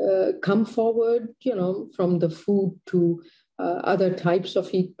come forward, from the food to other types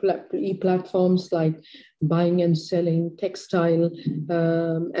of e-platforms like buying and selling textile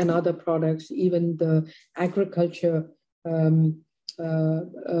and other products, even the agriculture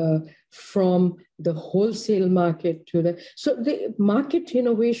from the wholesale market to the... So the market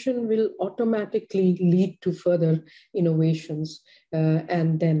innovation will automatically lead to further innovations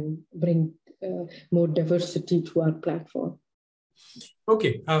and then bring more diversity to our platform.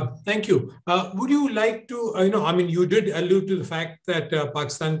 Okay, thank you. Would you like to, you did allude to the fact that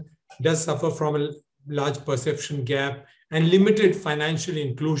Pakistan does suffer from a large perception gap and limited financial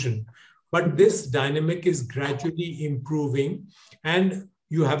inclusion, but this dynamic is gradually improving and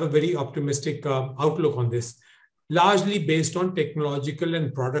you have a very optimistic outlook on this, largely based on technological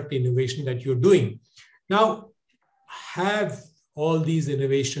and product innovation that you're doing. Now, have all these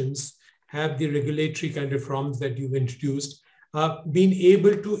innovations, have the regulatory kind of reforms that you've introduced, been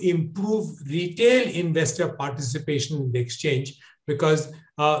able to improve retail investor participation in the exchange? Because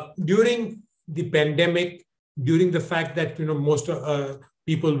during the pandemic, during the fact that most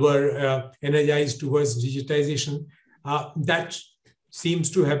people were energized towards digitization, that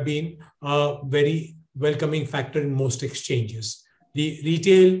seems to have been a very welcoming factor in most exchanges. The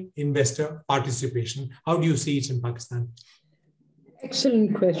retail investor participation, how do you see it in Pakistan?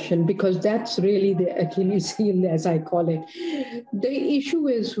 Excellent question, because that's really the Achilles heel, as I call it. The issue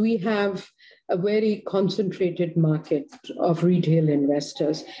is we have a very concentrated market of retail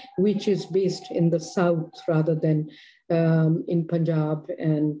investors, which is based in the South rather than in Punjab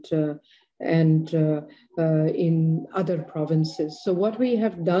and and in other provinces. So what we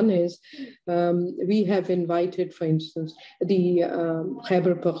have done is we have invited, for instance, the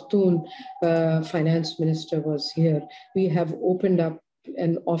Khyber Pakhtoon finance minister was here. We have opened up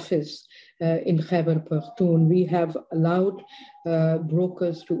an office in Khyber Pakhtoon. We have allowed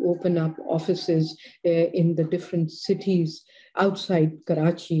brokers to open up offices in the different cities outside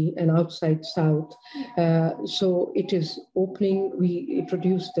Karachi and outside South. So it is opening. We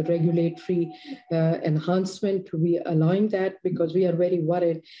introduced the regulatory enhancement to be allowing that, because we are very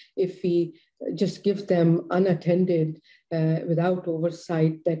worried if we just give them unattended without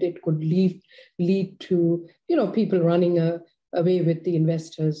oversight, that it could lead to people running away with the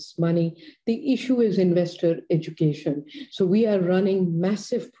investors' money. The issue is investor education. So we are running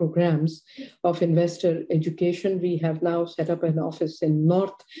massive programs of investor education. We have now set up an office in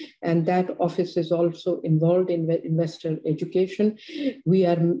North, and that office is also involved in investor education. We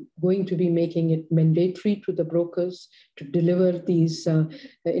are going to be making it mandatory to the brokers to deliver these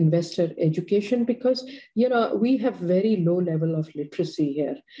investor education, because we have very low level of literacy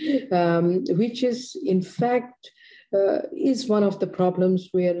here, which is in fact is one of the problems,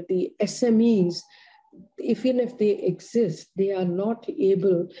 where the SMEs, even if they exist, they are not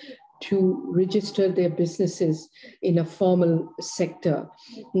able to register their businesses in a formal sector.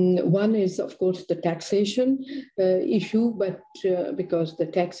 One is, of course, the taxation issue, but because the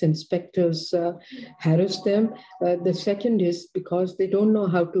tax inspectors harass them. The second is because they don't know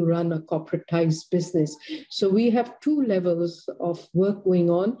how to run a corporatized business. So we have two levels of work going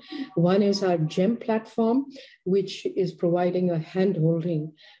on. One is our GEM platform, which is providing a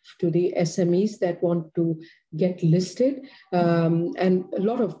hand-holding to the SMEs that want to get listed, and a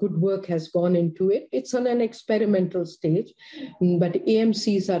lot of good work has gone into it. It's on an experimental stage, but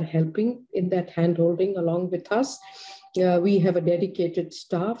AMCs are helping in that hand-holding along with us. We have a dedicated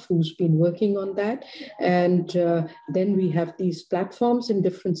staff who's been working on that. And then we have these platforms in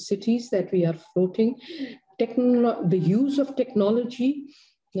different cities that we are floating. The use of technology,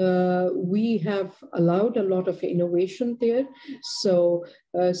 we have allowed a lot of innovation there. So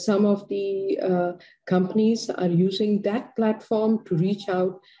some of the companies are using that platform to reach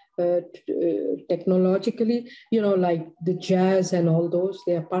out technologically, like the Jazz and all those.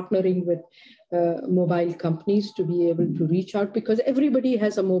 They are partnering with mobile companies to be able to reach out, because everybody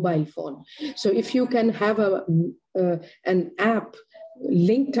has a mobile phone. So if you can have an app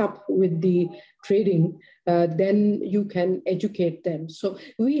linked up with the trading, then you can educate them. So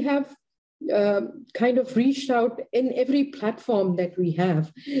we have kind of reached out in every platform that we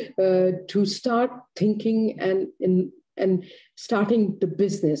have to start thinking and starting the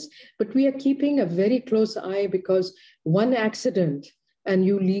business. But we are keeping a very close eye, because one accident and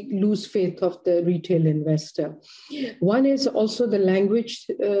you lose faith of the retail investor. One is also the language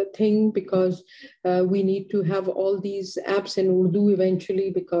thing, because we need to have all these apps in Urdu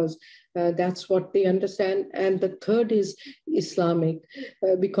eventually, because that's what they understand. And the third is Islamic,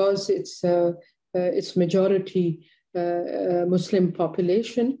 because it's majority Muslim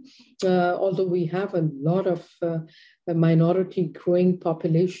population, although we have a lot of minority growing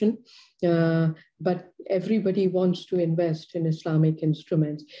population, but everybody wants to invest in Islamic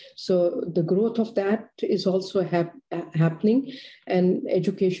instruments. So the growth of that is also happening, and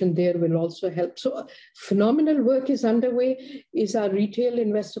education there will also help. So phenomenal work is underway. Is our retail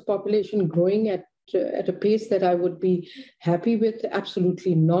investor population growing at a pace that I would be happy with?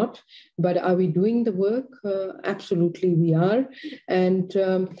 Absolutely not. But are we doing the work? Absolutely we are. And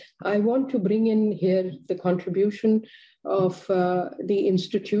I want to bring in here the contribution of the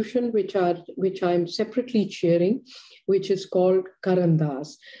institution which I'm separately chairing, which is called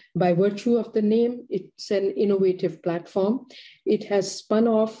Karandas. By virtue of the name, it's an innovative platform. It has spun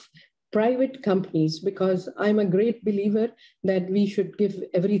off private companies, because I'm a great believer that we should give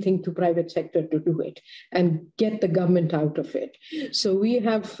everything to private sector to do it and get the government out of it. So we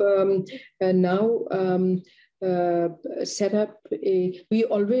have now set up we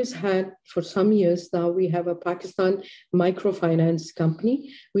always had, for some years now, we have a Pakistan microfinance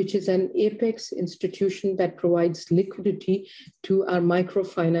company, which is an apex institution that provides liquidity to our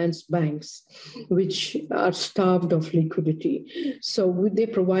microfinance banks, which are starved of liquidity. So they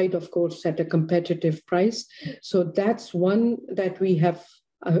provide, of course, at a competitive price. So that's one that we have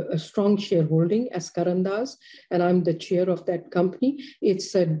a strong shareholding as Karandas, and I'm the chair of that company.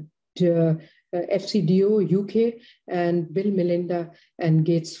 It's a FCDO UK and Bill, Melinda and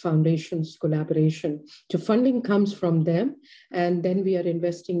Gates Foundation's collaboration. So funding comes from them, and then we are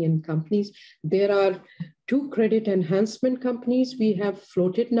investing in companies. There are 2 credit enhancement companies we have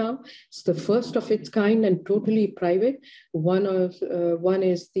floated now. It's the first of its kind and totally private. One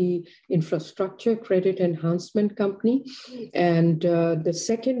is the infrastructure credit enhancement company. And the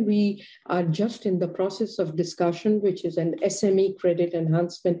second, we are just in the process of discussion, which is an SME credit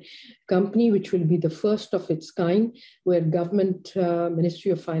enhancement company, which will be the first of its kind, where government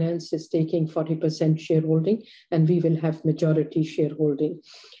Ministry of Finance is taking 40% shareholding, and we will have majority shareholding.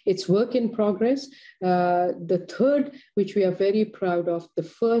 It's work in progress. The third, which we are very proud of, the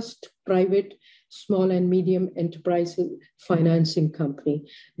first private small and medium enterprise financing company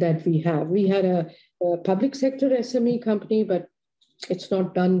that we have. We had a public sector SME company, but it's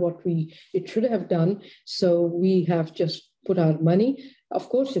not done what it should have done. So we have just put our money. Of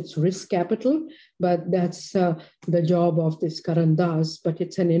course, it's risk capital, but that's the job of this Karan Das, but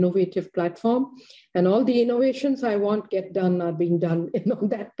it's an innovative platform. And all the innovations I want get done are being done on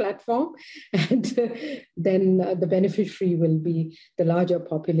that platform. And then the beneficiary will be the larger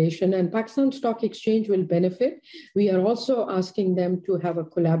population, and Pakistan Stock Exchange will benefit. We are also asking them to have a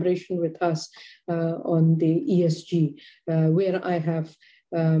collaboration with us on the ESG, where I have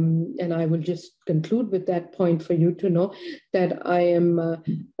and I will just conclude with that point for you to know that I am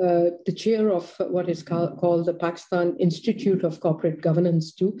the chair of what is called the Pakistan Institute of Corporate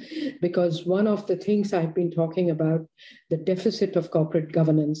Governance too, because one of the things I've been talking about, the deficit of corporate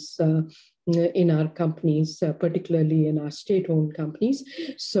governance in our companies, particularly in our state-owned companies.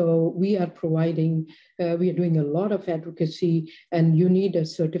 So we are providing, we are doing a lot of advocacy, and you need a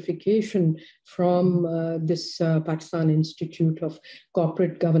certification from this Pakistan Institute of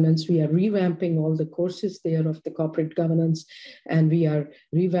Corporate Governance. We are revamping all the courses there of the corporate governance, and we are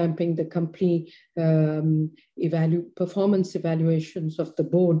revamping the company performance evaluations of the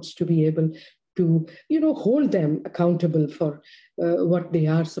boards to be able to, hold them accountable for what they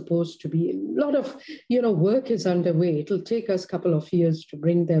are supposed to be. A lot of, work is underway. It'll take us a couple of years to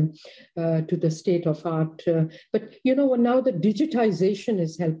bring them to the state of art. But, now the digitization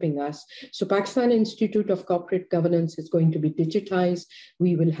is helping us. So Pakistan Institute of Corporate Governance is going to be digitized.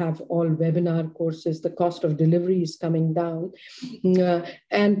 We will have all webinar courses. The cost of delivery is coming down.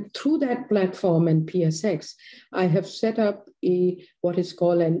 And through that platform and PSX, I have set up what is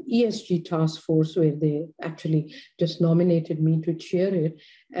called an ESG task force, where they actually just nominated me to chair it.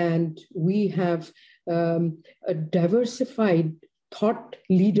 And we have a diversified thought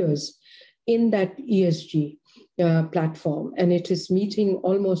leaders in that ESG platform. And it is meeting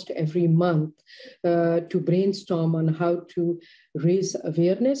almost every month to brainstorm on how to raise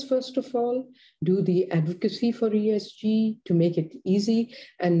awareness, first of all, do the advocacy for ESG to make it easy.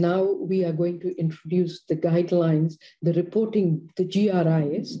 And now we are going to introduce the guidelines, the reporting, the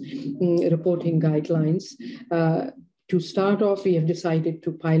GRIs, reporting guidelines. To start off, we have decided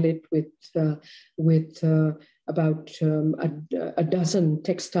to pilot with about a dozen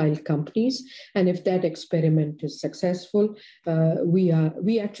textile companies. And if that experiment is successful,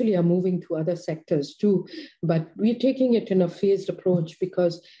 we actually are moving to other sectors too, but we're taking it in a phased approach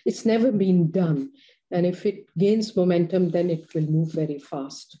because it's never been done. And if it gains momentum, then it will move very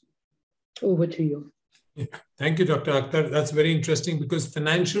fast. Over to you. Yeah. Thank you, Dr. Akhtar. That's very interesting, because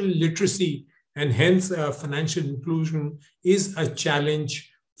financial literacy and hence financial inclusion is a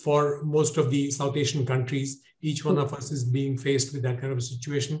challenge for most of the South Asian countries. Each one of us is being faced with that kind of a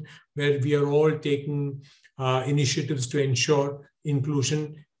situation where we are all taking initiatives to ensure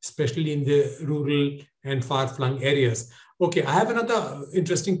inclusion, especially in the rural and far-flung areas. Okay, I have another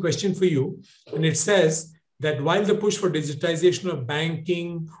interesting question for you. And it says that while the push for digitization of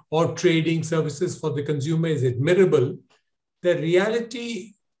banking or trading services for the consumer is admirable, the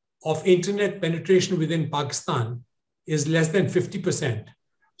reality of internet penetration within Pakistan is less than 50%.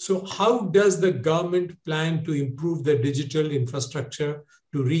 So how does the government plan to improve the digital infrastructure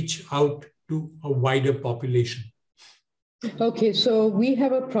to reach out to a wider population? Okay, so we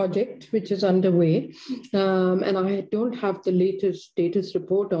have a project which is underway, and I don't have the latest status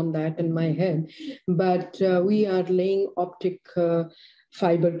report on that in my head, but we are laying optic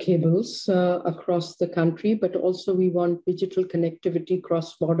fiber cables across the country, but also we want digital connectivity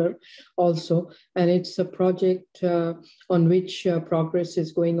cross-border also. And it's a project on which progress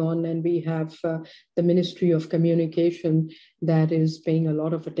is going on. And we have the Ministry of Communication that is paying a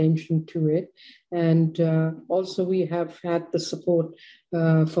lot of attention to it. And also we have had the support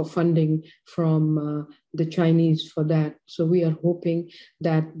for funding from the Chinese for that. So we are hoping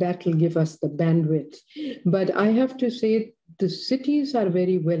that that will give us the bandwidth. But I have to say, the cities are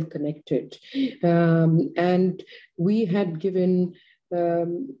very well connected. And we had given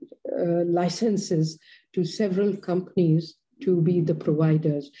licenses to several companies to be the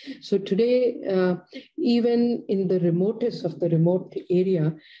providers. So today, even in the remotest of the remote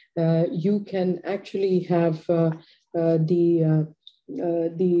area, you can actually have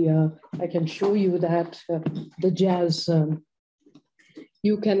I can show you that the Jazz,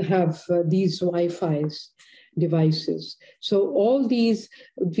 you can have these Wi-Fi's devices. So all these,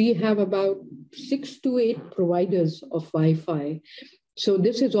 we have about 6 to 8 providers of Wi-Fi. So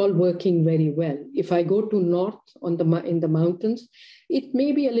this is all working very well. If I go to north in the mountains, it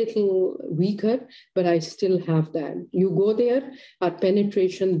may be a little weaker, but I still have that. You go there, our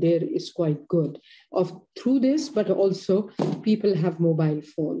penetration there is quite good through this, but also people have mobile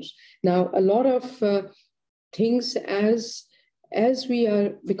phones. Now, a lot of things as we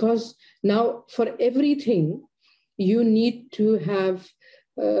are, because now for everything, you need to have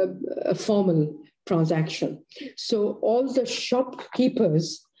a formal transaction. So all the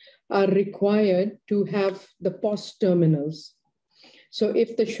shopkeepers are required to have the POS terminals. So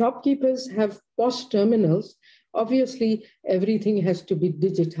if the shopkeepers have POS terminals, obviously everything has to be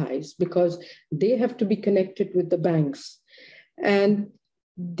digitized because they have to be connected with the banks. And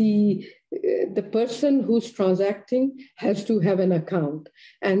the person who's transacting has to have an account,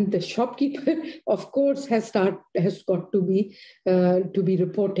 and the shopkeeper, of course, has got to be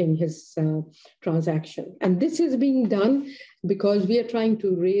reporting his transaction. And this is being done because we are trying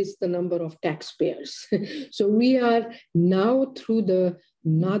to raise the number of taxpayers. So we are now through the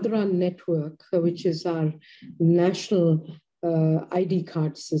NADRA network, which is our national ID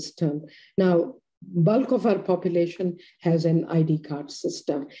card system. Now, bulk of our population has an ID card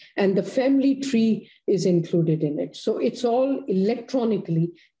system, and the family tree is included in it. So it's all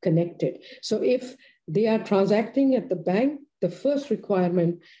electronically connected. So if they are transacting at the bank, the first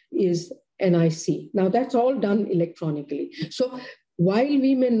requirement is NIC. Now that's all done electronically. So while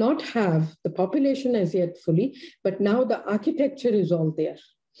we may not have the population as yet fully, but now the architecture is all there.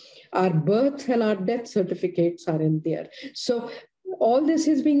 Our birth and our death certificates are in there. So all this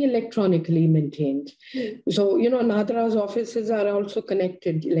is being electronically maintained. So, NADRA's offices are also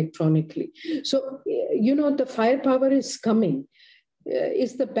connected electronically. So, the firepower is coming.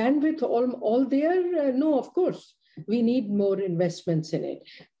 Is the bandwidth all there? No, of course. We need more investments in it.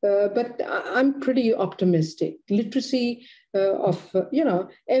 But I'm pretty optimistic. Literacy of,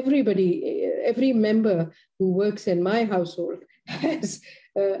 everybody, every member who works in my household has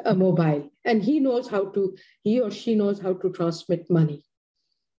a mobile, and he or she knows how to transmit money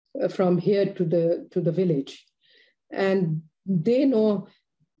from here to the village, and they know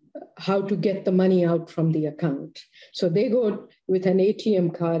how to get the money out from the account. So they go with an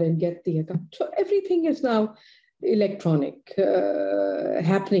ATM card and get the account. So everything is now electronic,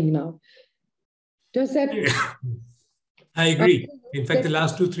 happening now. Does that? I agree. In fact, the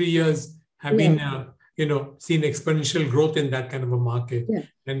last 2-3 years have been seen exponential growth in that kind of a market. Yeah.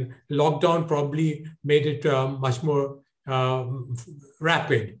 And lockdown probably made it much more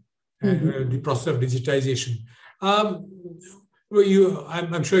rapid, the process of digitization. I'm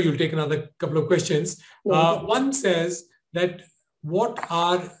sure you'll take another couple of questions. One says that what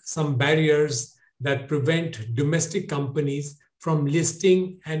are some barriers that prevent domestic companies from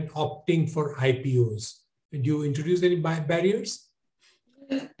listing and opting for IPOs? Did you introduce any barriers?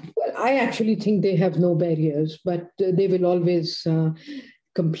 Well, I actually think they have no barriers, but they will always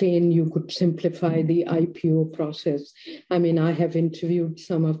complain you could simplify the IPO process. I mean, I have interviewed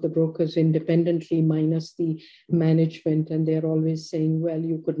some of the brokers independently minus the management, and they're always saying, well,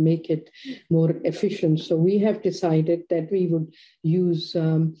 you could make it more efficient. So we have decided that we would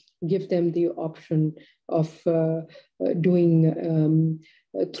give them the option of doing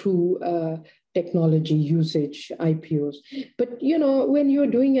through technology usage IPOs. But, when you're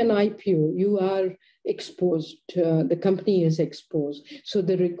doing an IPO, you are exposed, the company is exposed. So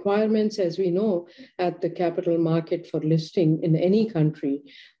the requirements, as we know, at the capital market for listing in any country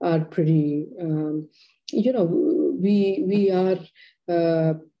are pretty, we are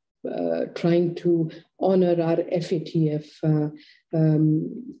trying to honor our FATF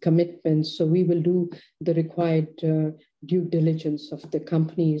commitments. So we will do the required due diligence of the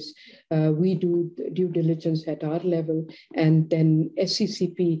companies. We do due diligence at our level, and then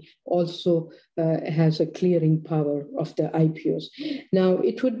SCCP also has a clearing power of the IPOs. Now,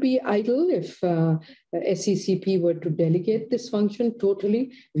 it would be idle if SECP were to delegate this function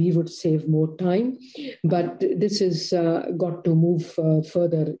totally, we would save more time. But this has got to move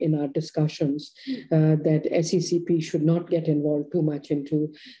further in our discussions, that SECP should not get involved too much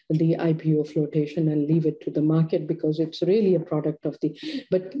into the IPO flotation and leave it to the market, because it's really a product of the,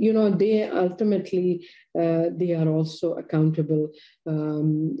 but they ultimately, they are also accountable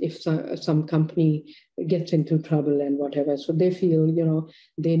if some company gets into trouble and whatever. So they feel,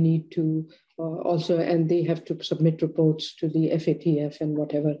 they need to also, and they have to submit reports to the FATF and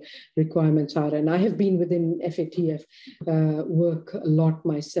whatever requirements are. And I have been within FATF work a lot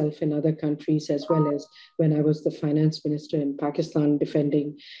myself in other countries, as well as when I was the finance minister in Pakistan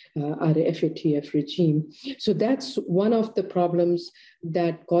defending our FATF regime. So that's one of the problems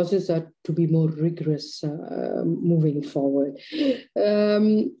that causes us to be more rigorous moving forward.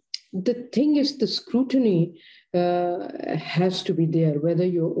 The thing is, the scrutiny has to be there, whether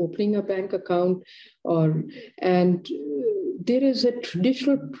you're opening a bank account and there is a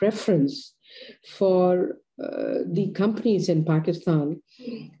traditional preference for the companies in Pakistan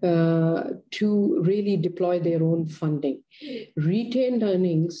to really deploy their own funding. Retained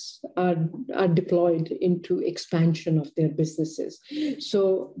earnings are deployed into expansion of their businesses.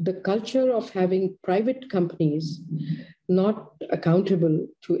 So the culture of having private companies not accountable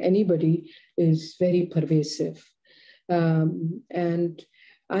to anybody is very pervasive. And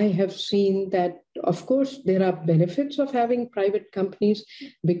I have seen that, of course, there are benefits of having private companies,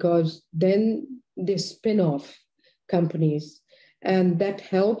 because then they spin off companies, and that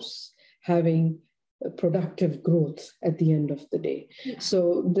helps having productive growth at the end of the day.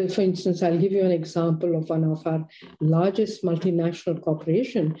 So, for instance, I'll give you an example of one of our largest multinational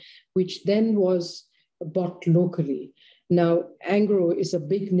corporation, which then was bought locally. Now, Angro is a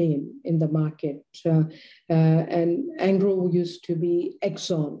big name in the market, and Angro used to be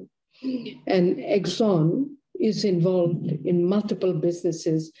Exxon. And Exxon is involved in multiple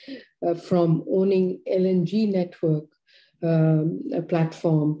businesses, from owning LNG network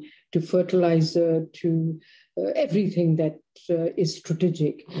platform to fertilizer to everything that is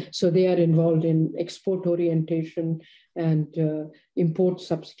strategic. So they are involved in export orientation and import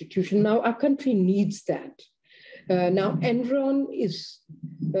substitution. Now, our country needs that. Now, Angro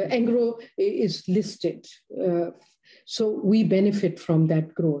is listed, so we benefit from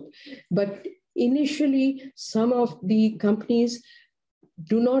that growth. But initially, some of the companies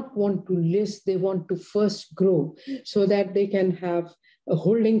do not want to list, they want to first grow so that they can have a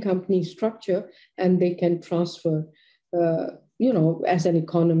holding company structure and they can transfer, as an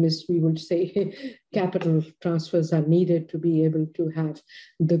economist, we would say capital transfers are needed to be able to have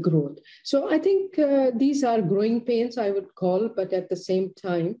the growth. So I think these are growing pains, I would call, but at the same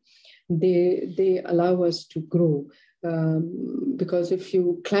time, they allow us to grow. Because if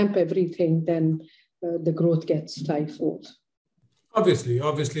you clamp everything, then the growth gets stifled. Obviously,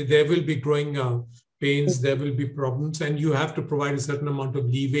 there will be growing pains, there will be problems, and you have to provide a certain amount of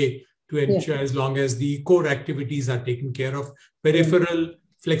leeway to ensure, as long as the core activities are taken care of. Peripheral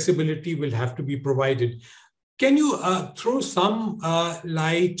flexibility will have to be provided. Can you throw some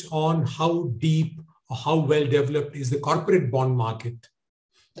light on how deep or how well developed is the corporate bond market?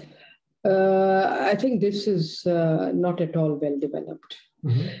 I think this is not at all well developed.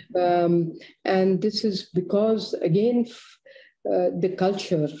 Mm-hmm. And this is because, again, the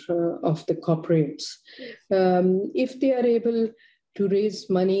culture of the corporates. If they are able to raise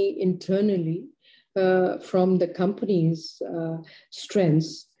money internally from the company's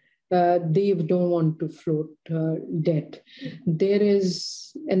strengths, they don't want to float debt. There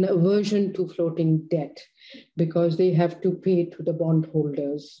is an aversion to floating debt because they have to pay to the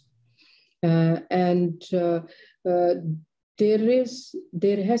bondholders. And there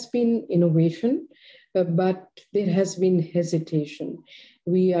has been innovation, but there has been hesitation.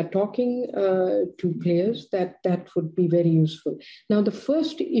 We are talking to players that would be very useful. Now, the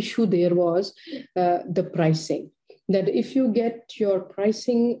first issue there was the pricing, that if you get your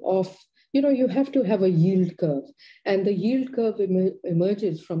pricing of, you have to have a yield curve, and the yield curve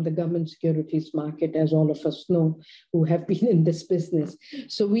emerges from the government securities market, as all of us know who have been in this business.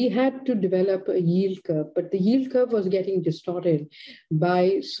 So we had to develop a yield curve, but the yield curve was getting distorted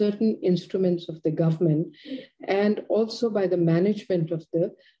by certain instruments of the government and also by the management of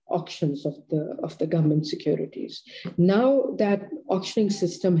the auctions of the government securities. Now that auctioning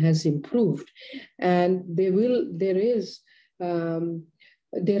system has improved, and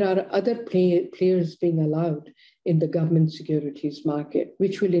there are other players being allowed in the government securities market,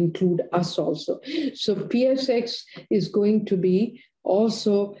 which will include us also. So PSX is going to be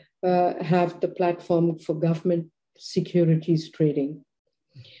also have the platform for government securities trading.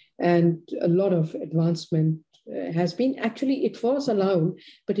 and a lot of advancement has been. Actually, it was allowed,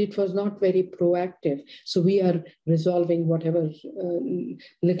 but it was not very proactive. So we are resolving whatever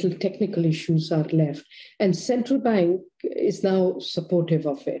little technical issues are left. And central bank is now supportive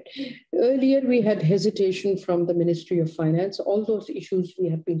of it. Earlier, we had hesitation from the Ministry of Finance. All those issues we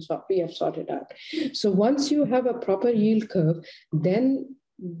have sorted out. So once you have a proper yield curve, then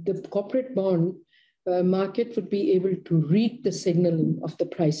the corporate bond market would be able to read the signaling of the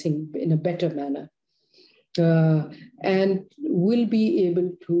pricing in a better manner. And will be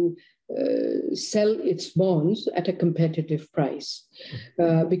able to sell its bonds at a competitive price.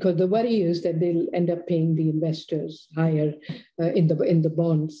 Because the worry is that they'll end up paying the investors higher in the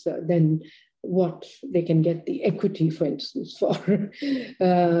bonds than what they can get the equity, for instance, for.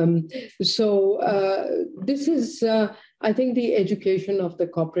 This is, I think, the education of the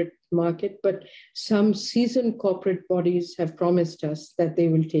corporate market, but some seasoned corporate bodies have promised us that they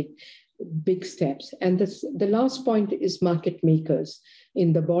will take big steps. And the last point is market makers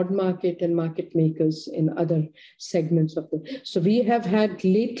in the bond market and market makers in other segments of the. So we have had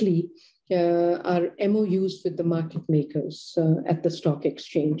lately our MOUs with the market makers at the stock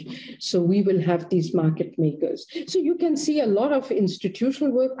exchange. So we will have these market makers. So you can see a lot of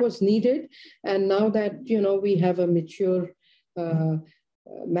institutional work was needed. And now that, we have a mature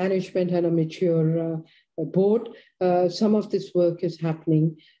management and a mature board, some of this work is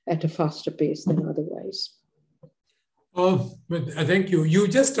happening at a faster pace than otherwise. Thank you. You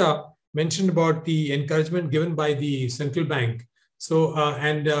just mentioned about the encouragement given by the central bank. So,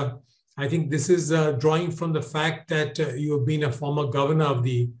 I think this is drawing from the fact that you've been a former governor of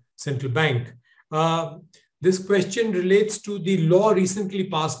the central bank. This question relates to the law recently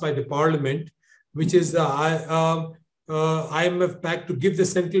passed by the parliament, which is IMF Pact to give the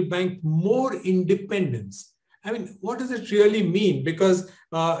central bank more independence. I mean, what does it really mean? Because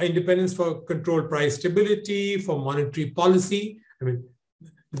independence for controlled price stability, for monetary policy. I mean,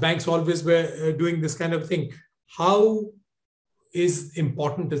 the banks always were doing this kind of thing. How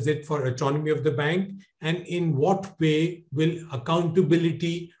important is it for autonomy of the bank? And in what way will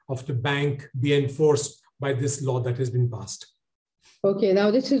accountability of the bank be enforced by this law that has been passed? Okay,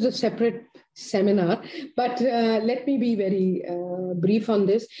 now this is a separate seminar, but let me be very brief on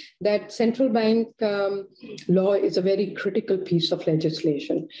this, that central bank law is a very critical piece of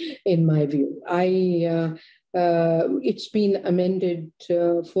legislation, in my view. It's been amended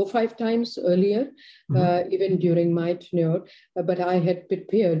 4 or 5 times earlier, even during my tenure, but I had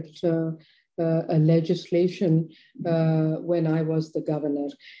prepared a legislation when I was the governor.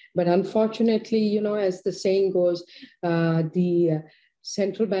 But unfortunately, as the saying goes, the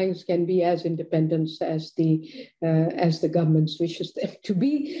central banks can be as independent as the government's wishes them to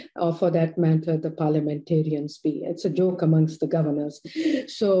be, or for that matter, the parliamentarians be. It's a joke amongst the governors.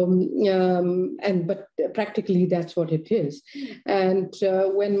 So, but practically that's what it is. And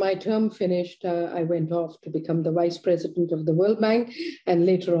when my term finished, I went off to become the vice president of the World Bank. And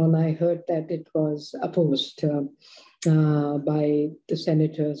later on, I heard that it was opposed by the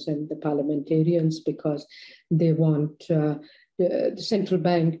senators and the parliamentarians because they want the central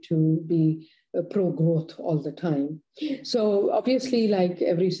bank to be pro-growth all the time. So obviously, like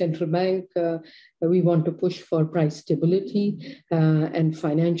every central bank, we want to push for price stability and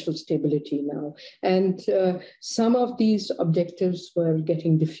financial stability now. And some of these objectives were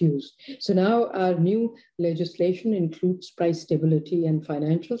getting diffused. So now our new legislation includes price stability and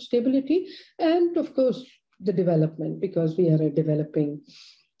financial stability, and of course, the development, because we are a developing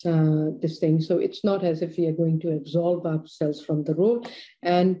this thing. So it's not as if we are going to absolve ourselves from the role.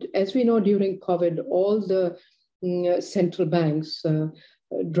 And as we know, during COVID, all the central banks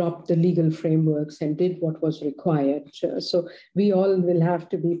dropped the legal frameworks and did what was required. So we all will have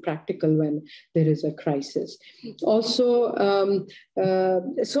to be practical when there is a crisis. Also,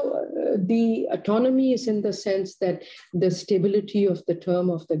 the autonomy is in the sense that the stability of the term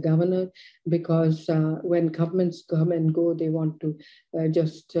of the governor, because when governments come and go, they want to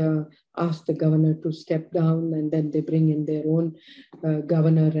just ask the governor to step down, and then they bring in their own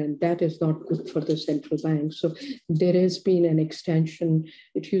governor, and that is not good for the central bank. So there has been an extension.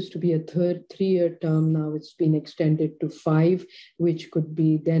 It used to be a 3-year term. Now it's been extended to 5, which could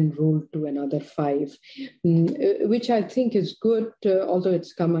be then rolled to another 5, which I think is good, although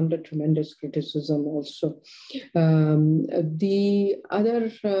it's come under tremendous criticism also. The other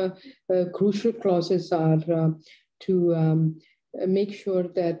crucial clauses are to make sure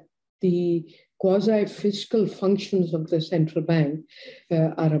that the quasi-fiscal functions of the central bank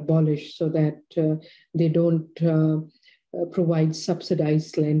are abolished, so that they don't provide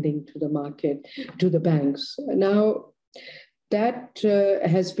subsidized lending to the market, to the banks. Now, that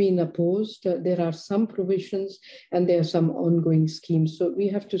has been opposed. There are some provisions and there are some ongoing schemes. So we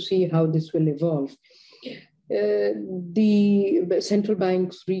have to see how this will evolve. The central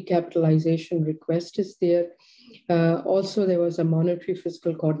bank's recapitalization request is there. Also, there was a monetary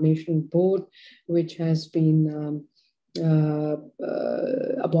fiscal coordination board, which has been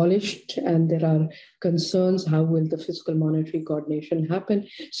abolished, and there are concerns how will the fiscal monetary coordination happen.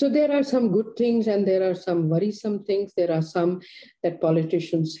 So there are some good things and there are some worrisome things. There are some that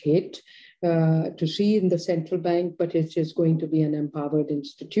politicians hate to see in the central bank, but it's just going to be an empowered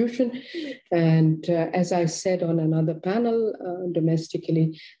institution. And as I said on another panel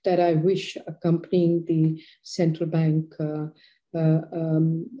domestically, that I wish accompanying the central bank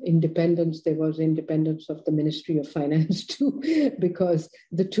independence, there was independence of the Ministry of Finance too, because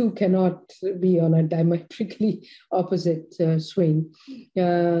the two cannot be on a diametrically opposite swing.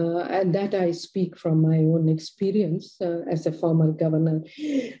 And that I speak from my own experience as a former governor.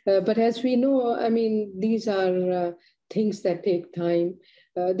 But as we know, I mean, these are things that take time.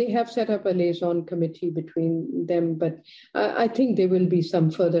 They have set up a liaison committee between them, but I think there will be some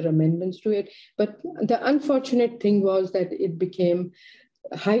further amendments to it. But the unfortunate thing was that it became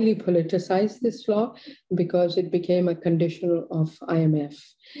highly politicized, this law, because it became a conditional of IMF.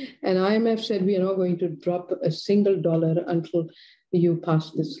 And IMF said, we are not going to drop a single dollar until you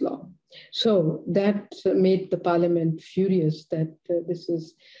pass this law. So that made the parliament furious that this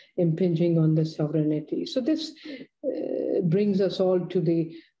is impinging on the sovereignty. So this brings us all to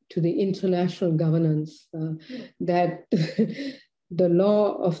the international governance that the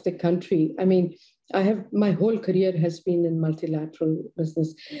law of the country. I mean, my whole career has been in multilateral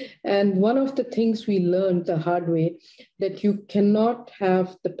business. And one of the things we learned the hard way, that you cannot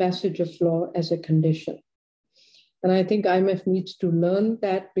have the passage of law as a condition. And I think IMF needs to learn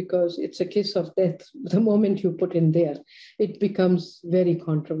that, because it's a kiss of death. The moment you put in there, it becomes very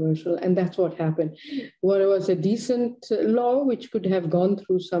controversial. And that's what happened. What was a decent law, which could have gone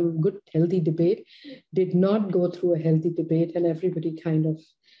through some good, healthy debate, did not go through a healthy debate. And everybody kind of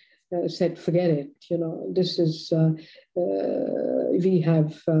said, forget it. You know, this is,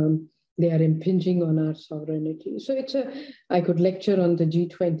 they are impinging on our sovereignty. So I could lecture on the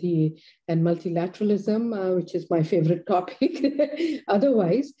G20 and multilateralism, which is my favorite topic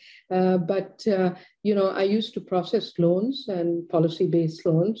otherwise. But I used to process loans and policy-based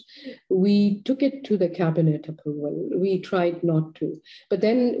loans. We took it to the cabinet approval. We tried not to, but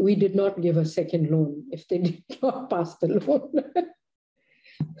then we did not give a second loan if they did not pass the loan.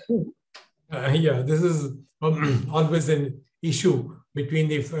 This is always an issue between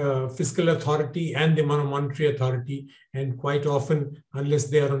the fiscal authority and the monetary authority. And quite often, unless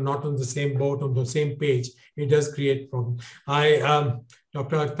they are not on the same boat, on the same page, it does create problems.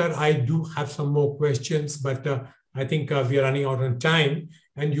 Dr. Akhtar, I do have some more questions, but I think we are running out of time.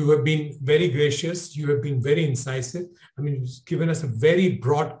 And you have been very gracious. You have been very incisive. I mean, you've given us a very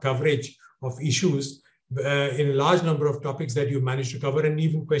broad coverage of issues in a large number of topics that you managed to cover, and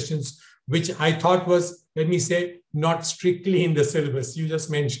even questions which I thought was, let me say, not strictly in the syllabus. You just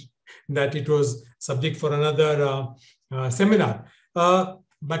mentioned that it was subject for another seminar.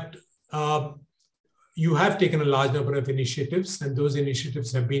 But you have taken a large number of initiatives, and those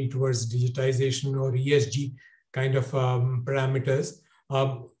initiatives have been towards digitization or ESG kind of parameters.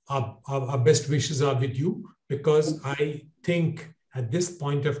 Our best wishes are with you, because I think at this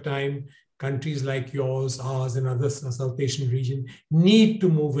point of time, countries like yours, ours, and other South Asian region need to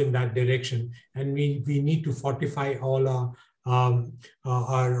move in that direction. And we need to fortify all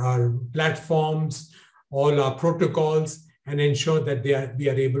our platforms, all our protocols, and ensure that we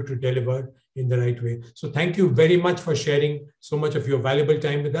are able to deliver in the right way. So thank you very much for sharing so much of your valuable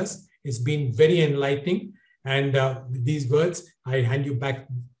time with us. It's been very enlightening. And with these words, I hand you back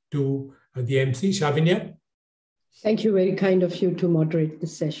to the MC, Shavinia. Thank you. Very kind of you to moderate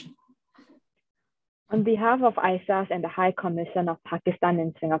this session. On behalf of ISAS and the High Commission of Pakistan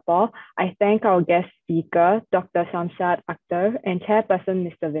in Singapore, I thank our guest speaker, Dr. Shamshad Akhtar, and Chairperson,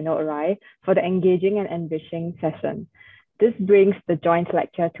 Mr. Vinod Rai, for the engaging and enriching session. This brings the joint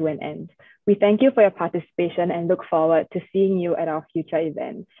lecture to an end. We thank you for your participation and look forward to seeing you at our future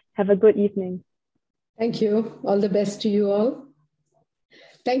events. Have a good evening. Thank you. All the best to you all.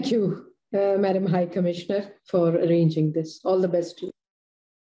 Thank you, Madam High Commissioner, for arranging this. All the best to you.